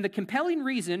 And the compelling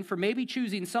reason for maybe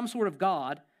choosing some sort of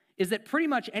God is that pretty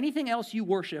much anything else you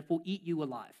worship will eat you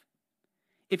alive.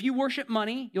 If you worship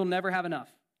money, you'll never have enough.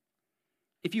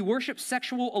 If you worship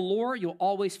sexual allure, you'll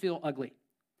always feel ugly.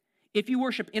 If you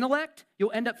worship intellect,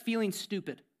 you'll end up feeling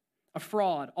stupid, a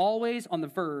fraud, always on the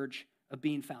verge of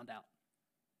being found out.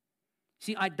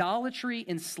 See, idolatry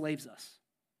enslaves us.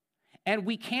 And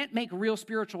we can't make real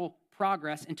spiritual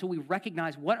progress until we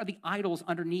recognize what are the idols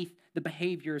underneath the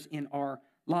behaviors in our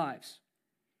lives.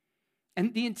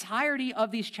 And the entirety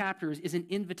of these chapters is an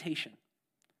invitation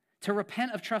to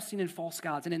repent of trusting in false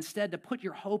gods and instead to put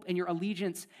your hope and your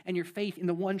allegiance and your faith in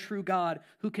the one true God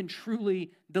who can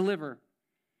truly deliver.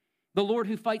 The Lord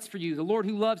who fights for you, the Lord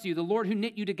who loves you, the Lord who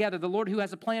knit you together, the Lord who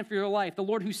has a plan for your life, the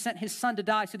Lord who sent his son to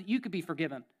die so that you could be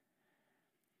forgiven.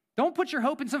 Don't put your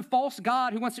hope in some false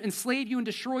god who wants to enslave you and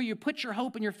destroy you. Put your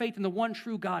hope and your faith in the one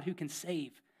true God who can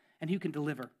save and who can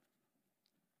deliver.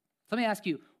 So let me ask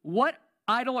you, what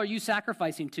idol are you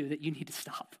sacrificing to that you need to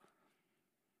stop?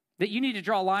 That you need to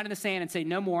draw a line in the sand and say,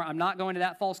 no more, I'm not going to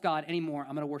that false god anymore.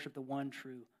 I'm going to worship the one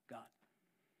true God.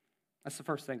 That's the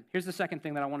first thing. Here's the second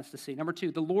thing that I want us to see. Number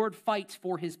 2, the Lord fights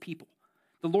for his people.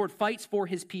 The Lord fights for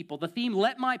his people. The theme,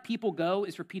 let my people go,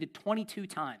 is repeated 22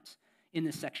 times in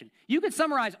this section. You could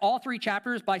summarize all 3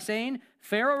 chapters by saying,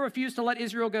 Pharaoh refused to let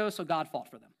Israel go, so God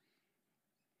fought for them.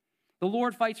 The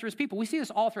Lord fights for his people. We see this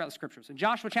all throughout the scriptures. In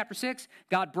Joshua chapter 6,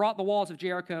 God brought the walls of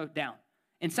Jericho down.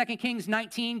 In 2 Kings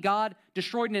 19, God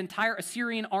destroyed an entire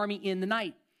Assyrian army in the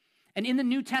night. And in the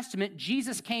New Testament,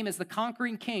 Jesus came as the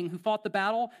conquering king who fought the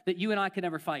battle that you and I could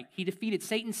never fight. He defeated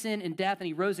Satan, sin, and death, and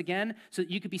he rose again so that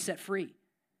you could be set free.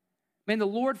 Man, the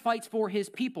Lord fights for his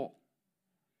people.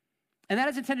 And that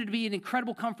is intended to be an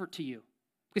incredible comfort to you.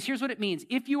 Because here's what it means.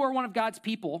 If you are one of God's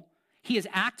people, he is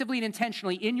actively and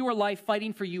intentionally in your life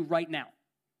fighting for you right now.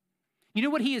 You know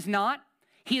what he is not?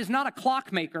 He is not a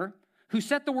clockmaker who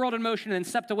set the world in motion and then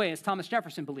stepped away, as Thomas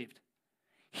Jefferson believed.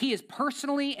 He is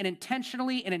personally and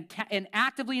intentionally and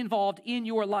actively involved in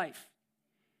your life.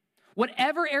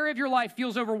 Whatever area of your life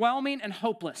feels overwhelming and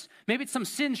hopeless, maybe it's some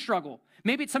sin struggle,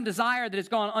 maybe it's some desire that has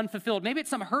gone unfulfilled, maybe it's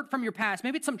some hurt from your past,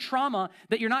 maybe it's some trauma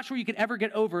that you're not sure you could ever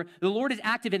get over, the Lord is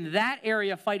active in that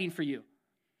area fighting for you.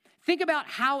 Think about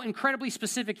how incredibly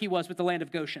specific he was with the land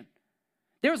of Goshen.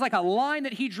 There was like a line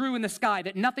that he drew in the sky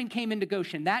that nothing came into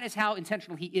Goshen. That is how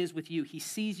intentional he is with you. He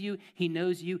sees you, he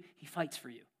knows you, he fights for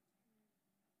you.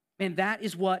 And that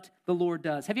is what the Lord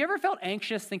does. Have you ever felt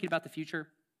anxious thinking about the future?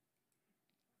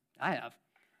 I have.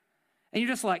 And you're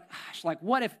just like, gosh,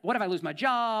 what if I lose my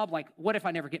job? Like, what if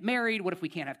I never get married? What if we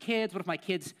can't have kids? What if my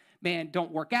kids,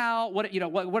 don't work out? What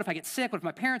if I get sick? What if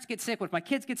my parents get sick? What if my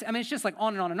kids get sick? I mean, it's just like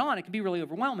on and on and on. It can be really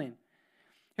overwhelming.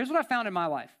 Here's what I found in my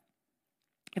life.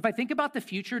 If I think about the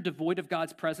future devoid of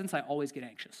God's presence, I always get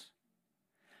anxious.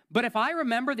 But if I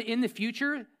remember that in the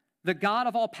future, the God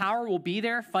of all power will be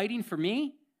there fighting for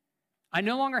me, I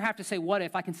no longer have to say what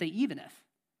if, I can say even if.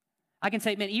 I can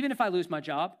say, man, even if I lose my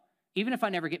job, even if I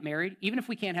never get married, even if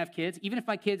we can't have kids, even if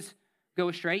my kids go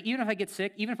astray, even if I get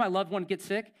sick, even if my loved one gets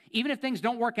sick, even if things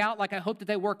don't work out like I hope that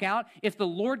they work out, if the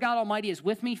Lord God Almighty is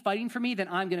with me, fighting for me, then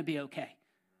I'm going to be okay.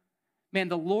 Man,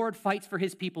 the Lord fights for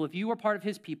his people. If you are part of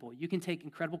his people, you can take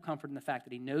incredible comfort in the fact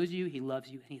that he knows you, he loves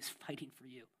you, and he is fighting for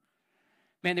you.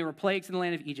 Man, there were plagues in the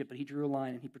land of Egypt, but he drew a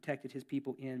line and he protected his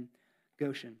people in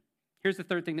Goshen. Here's the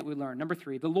third thing that we learn. Number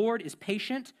 3, the Lord is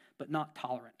patient but not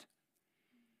tolerant.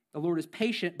 The Lord is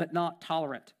patient but not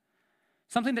tolerant.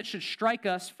 Something that should strike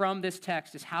us from this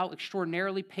text is how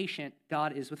extraordinarily patient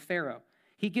God is with Pharaoh.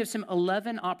 He gives him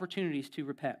 11 opportunities to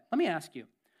repent. Let me ask you,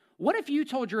 what if you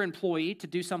told your employee to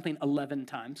do something 11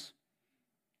 times?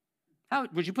 How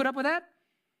would you put up with that?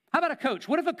 How about a coach?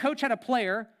 What if a coach had a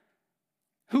player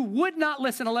who would not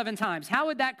listen 11 times? How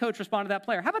would that coach respond to that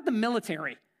player? How about the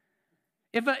military?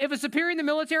 If a superior in the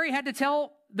military had to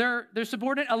tell their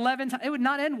subordinate 11 times, it would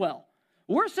not end well.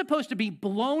 We're supposed to be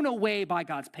blown away by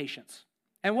God's patience.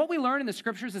 And what we learn in the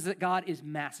scriptures is that God is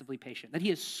massively patient, that he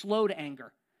is slow to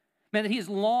anger, man, that he is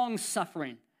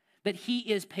long-suffering, that he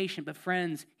is patient. But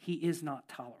friends, he is not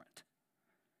tolerant.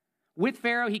 With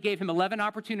Pharaoh, he gave him 11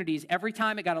 opportunities. Every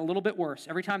time it got a little bit worse.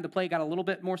 Every time the plague got a little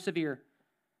bit more severe.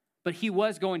 But he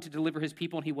was going to deliver his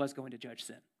people, and he was going to judge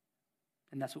sin.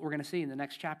 And that's what we're going to see in the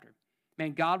next chapter.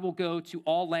 Man, God will go to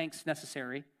all lengths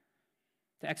necessary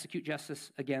to execute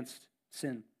justice against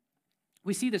sin.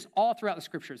 We see this all throughout the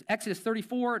scriptures. Exodus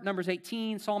 34, Numbers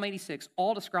 18, Psalm 86,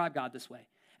 all describe God this way,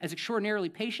 as extraordinarily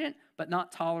patient, but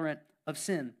not tolerant of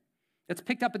sin. That's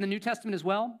picked up in the New Testament as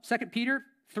well. 2 Peter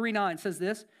 3:9 says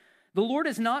this, the Lord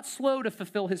is not slow to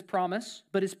fulfill his promise,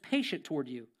 but is patient toward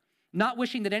you, not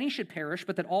wishing that any should perish,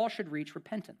 but that all should reach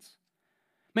repentance.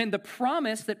 Man, the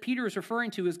promise that Peter is referring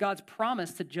to is God's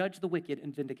promise to judge the wicked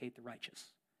and vindicate the righteous.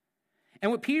 And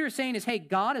what Peter is saying is, hey,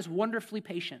 God is wonderfully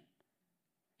patient.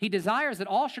 He desires that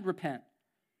all should repent,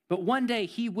 but one day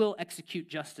he will execute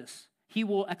justice. He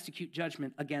will execute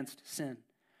judgment against sin.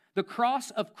 The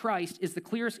cross of Christ is the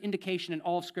clearest indication in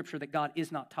all of Scripture that God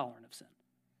is not tolerant of sin.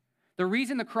 The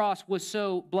reason the cross was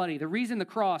so bloody, the reason the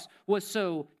cross was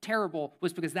so terrible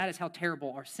was because that is how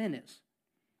terrible our sin is.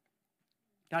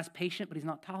 God is patient, but he's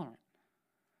not tolerant.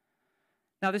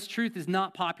 Now, this truth is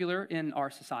not popular in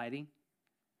our society,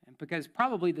 because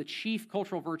probably the chief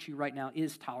cultural virtue right now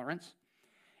is tolerance.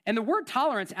 And the word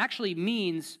tolerance actually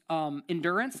means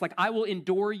endurance. Like, I will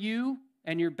endure you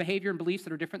and your behavior and beliefs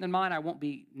that are different than mine. I won't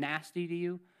be nasty to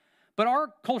you. But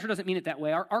our culture doesn't mean it that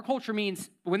way. Our culture means,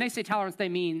 when they say tolerance, they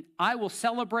mean, I will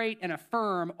celebrate and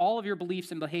affirm all of your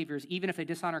beliefs and behaviors, even if they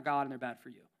dishonor God and they're bad for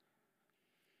you.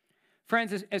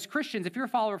 Friends, as Christians, if you're a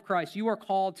follower of Christ, you are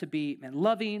called to be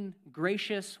loving,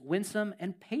 gracious, winsome,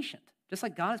 and patient, just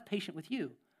like God is patient with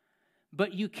you.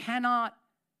 But you cannot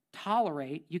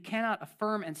tolerate, you cannot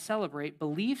affirm and celebrate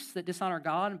beliefs that dishonor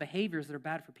God and behaviors that are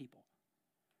bad for people.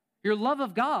 Your love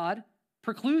of God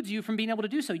precludes you from being able to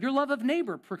do so. Your love of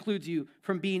neighbor precludes you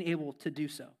from being able to do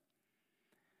so.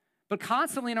 But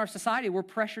constantly in our society, we're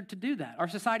pressured to do that. Our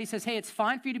society says, hey, it's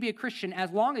fine for you to be a Christian as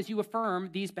long as you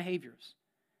affirm these behaviors.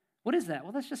 What is that?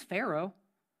 Well, that's just Pharaoh.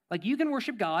 Like, you can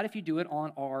worship God if you do it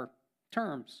on our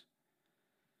terms.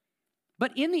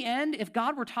 But in the end, if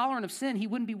God were tolerant of sin, he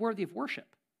wouldn't be worthy of worship.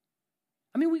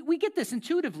 I mean, we get this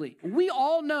intuitively. We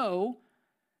all know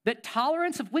that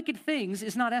tolerance of wicked things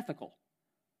is not ethical.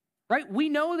 Right? We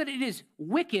know that it is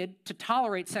wicked to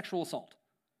tolerate sexual assault,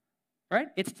 right?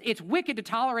 It's wicked to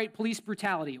tolerate police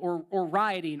brutality or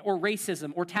rioting or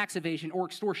racism or tax evasion or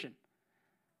extortion.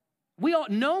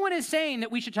 No one is saying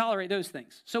that we should tolerate those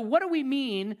things. So what do we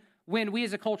mean when we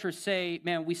as a culture say,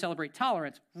 man, we celebrate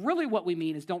tolerance? Really what we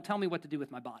mean is, don't tell me what to do with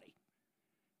my body.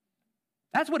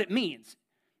 That's what it means.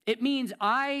 It means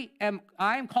I am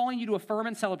calling you to affirm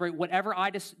and celebrate whatever I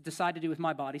decide to do with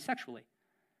my body sexually.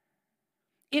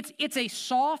 It's a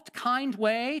soft, kind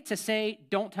way to say,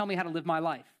 don't tell me how to live my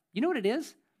life. You know what it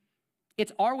is?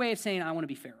 It's our way of saying, I want to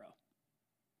be Pharaoh.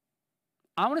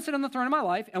 I want to sit on the throne of my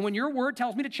life, and when your word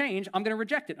tells me to change, I'm going to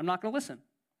reject it. I'm not going to listen.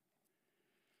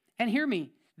 And hear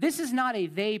me, this is not a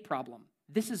they problem.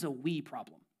 This is a we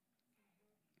problem.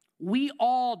 We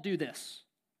all do this.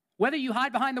 Whether you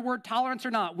hide behind the word tolerance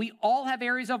or not, we all have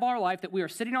areas of our life that we are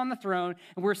sitting on the throne,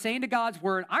 and we're saying to God's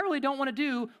word, I really don't want to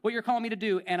do what you're calling me to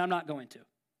do, and I'm not going to.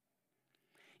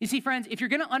 You see, friends, if you're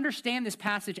going to understand this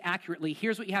passage accurately,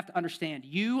 here's what you have to understand.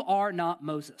 You are not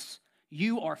Moses.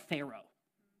 You are Pharaoh.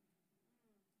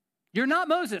 You're not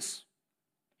Moses.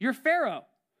 You're Pharaoh.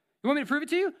 You want me to prove it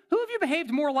to you? Who have you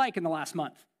behaved more like in the last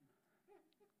month?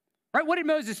 Right? What did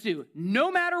Moses do?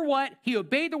 No matter what, he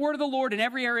obeyed the word of the Lord in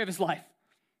every area of his life.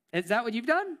 Is that what you've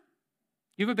done?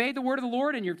 You've obeyed the word of the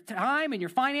Lord in your time and your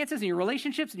finances and your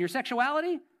relationships and your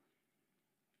sexuality?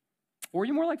 Or are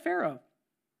you more like Pharaoh?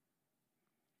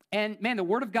 And man, the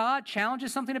word of God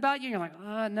challenges something about you, and you're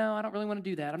like, no, I don't really want to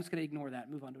do that. I'm just going to ignore that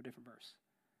and move on to a different verse.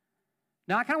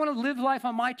 Now, I kind of want to live life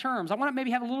on my terms. I want to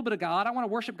maybe have a little bit of God. I want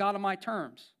to worship God on my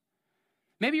terms.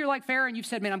 Maybe you're like Pharaoh and you've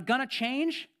said, man, I'm going to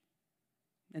change,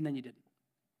 and then you didn't.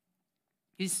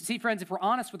 You see, friends, if we're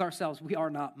honest with ourselves, we are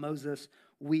not Moses.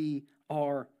 We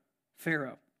are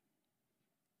Pharaoh.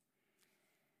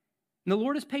 And the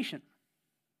Lord is patient.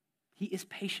 He is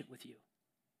patient with you.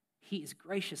 He is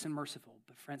gracious and merciful,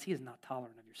 but friends, he is not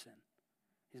tolerant of your sin.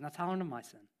 He's not tolerant of my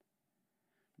sin.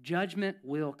 Judgment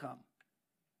will come.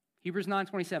 Hebrews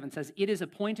 9:27 says, it is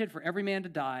appointed for every man to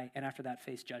die, and after that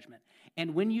face judgment.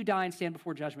 And when you die and stand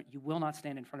before judgment, you will not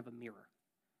stand in front of a mirror.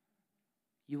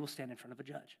 You will stand in front of a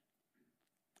judge.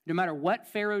 No matter what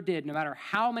Pharaoh did, no matter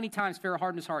how many times Pharaoh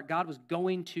hardened his heart, God was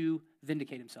going to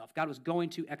vindicate himself. God was going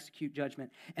to execute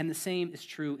judgment, and the same is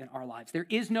true in our lives. There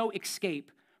is no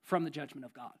escape from the judgment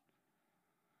of God.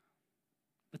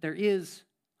 But there is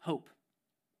hope.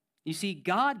 You see,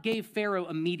 God gave Pharaoh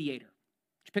a mediator.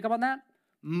 Did you pick up on that?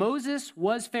 Moses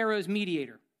was Pharaoh's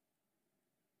mediator.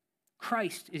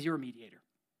 Christ is your mediator.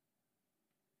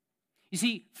 You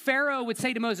see, Pharaoh would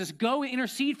say to Moses, go and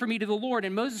intercede for me to the Lord.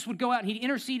 And Moses would go out and he'd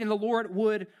intercede and the Lord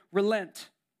would relent.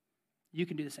 You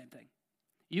can do the same thing.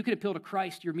 You can appeal to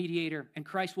Christ, your mediator, and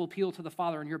Christ will appeal to the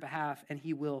Father on your behalf and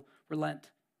he will relent.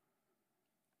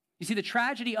 You see, the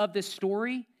tragedy of this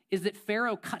story is that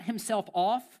Pharaoh cut himself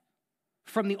off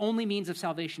from the only means of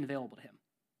salvation available to him.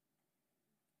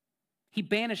 He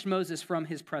banished Moses from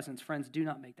his presence. Friends, do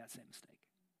not make that same mistake.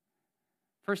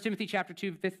 1 Timothy chapter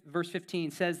 2, verse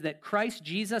 15 says that Christ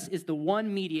Jesus is the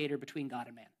one mediator between God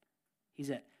and man. He's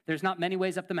it. There's not many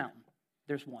ways up the mountain.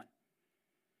 There's one.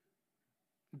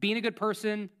 Being a good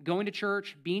person, going to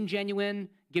church, being genuine,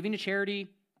 giving to charity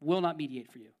will not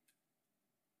mediate for you.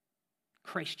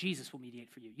 Christ Jesus will mediate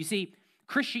for you. You see,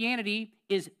 Christianity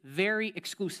is very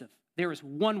exclusive. There is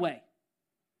one way.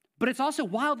 But it's also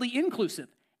wildly inclusive.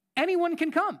 Anyone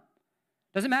can come.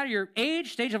 Doesn't matter your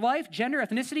age, stage of life, gender,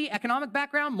 ethnicity, economic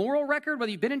background, moral record,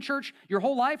 whether you've been in church your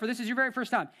whole life or this is your very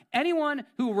first time. Anyone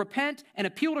who will repent and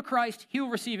appeal to Christ, he will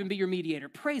receive and be your mediator.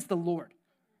 Praise the Lord.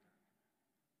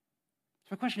 So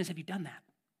my question is, have you done that?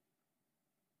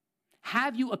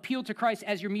 Have you appealed to Christ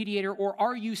as your mediator, or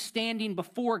are you standing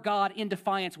before God in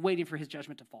defiance, waiting for his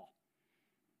judgment to fall?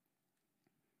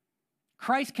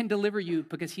 Christ can deliver you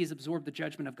because he has absorbed the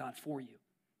judgment of God for you.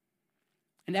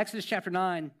 In Exodus chapter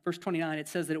 9, verse 29, it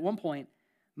says that at one point,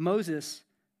 Moses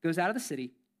goes out of the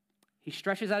city, he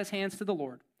stretches out his hands to the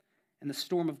Lord, and the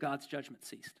storm of God's judgment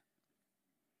ceased.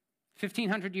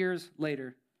 1,500 years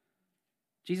later,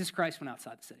 Jesus Christ went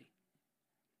outside the city.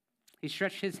 He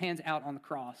stretched his hands out on the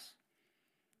cross,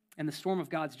 and the storm of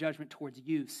God's judgment towards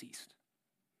you ceased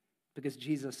because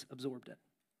Jesus absorbed it.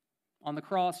 On the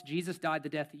cross, Jesus died the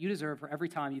death that you deserve for every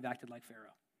time you've acted like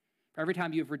Pharaoh, for every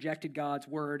time you have rejected God's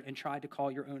word and tried to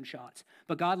call your own shots.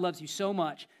 But God loves you so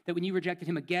much that when you rejected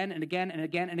him again and again and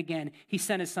again and again, he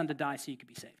sent his son to die so you could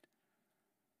be saved.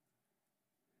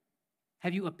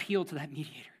 Have you appealed to that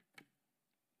mediator?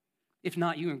 If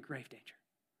not, you're in grave danger.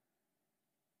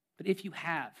 But if you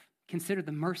have, consider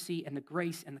the mercy and the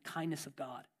grace and the kindness of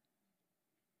God.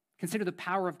 Consider the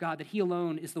power of God, that he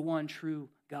alone is the one true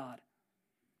God.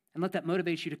 And let that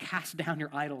motivate you to cast down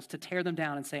your idols, to tear them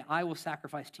down and say, I will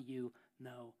sacrifice to you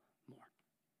no more.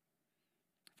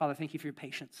 Father, thank you for your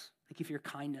patience. Thank you for your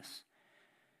kindness.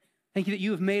 Thank you that you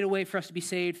have made a way for us to be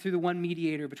saved through the one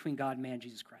mediator between God and man,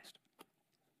 Jesus Christ.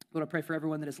 Lord, I pray for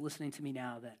everyone that is listening to me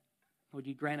now that, Lord,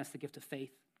 you grant us the gift of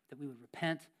faith, that we would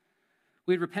repent.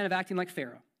 We would repent of acting like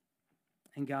Pharaoh.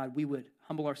 And God, we would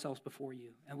humble ourselves before you,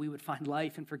 and we would find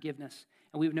life and forgiveness,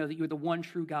 and we would know that you are the one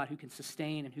true God who can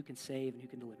sustain and who can save and who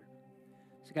can deliver.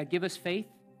 So God, give us faith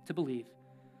to believe.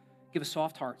 Give us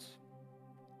soft hearts.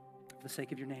 For the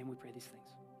sake of your name, we pray these things.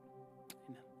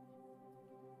 Amen.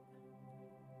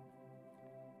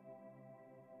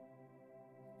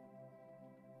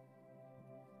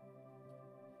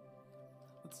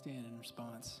 Let's stand in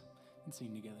response and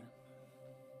sing together.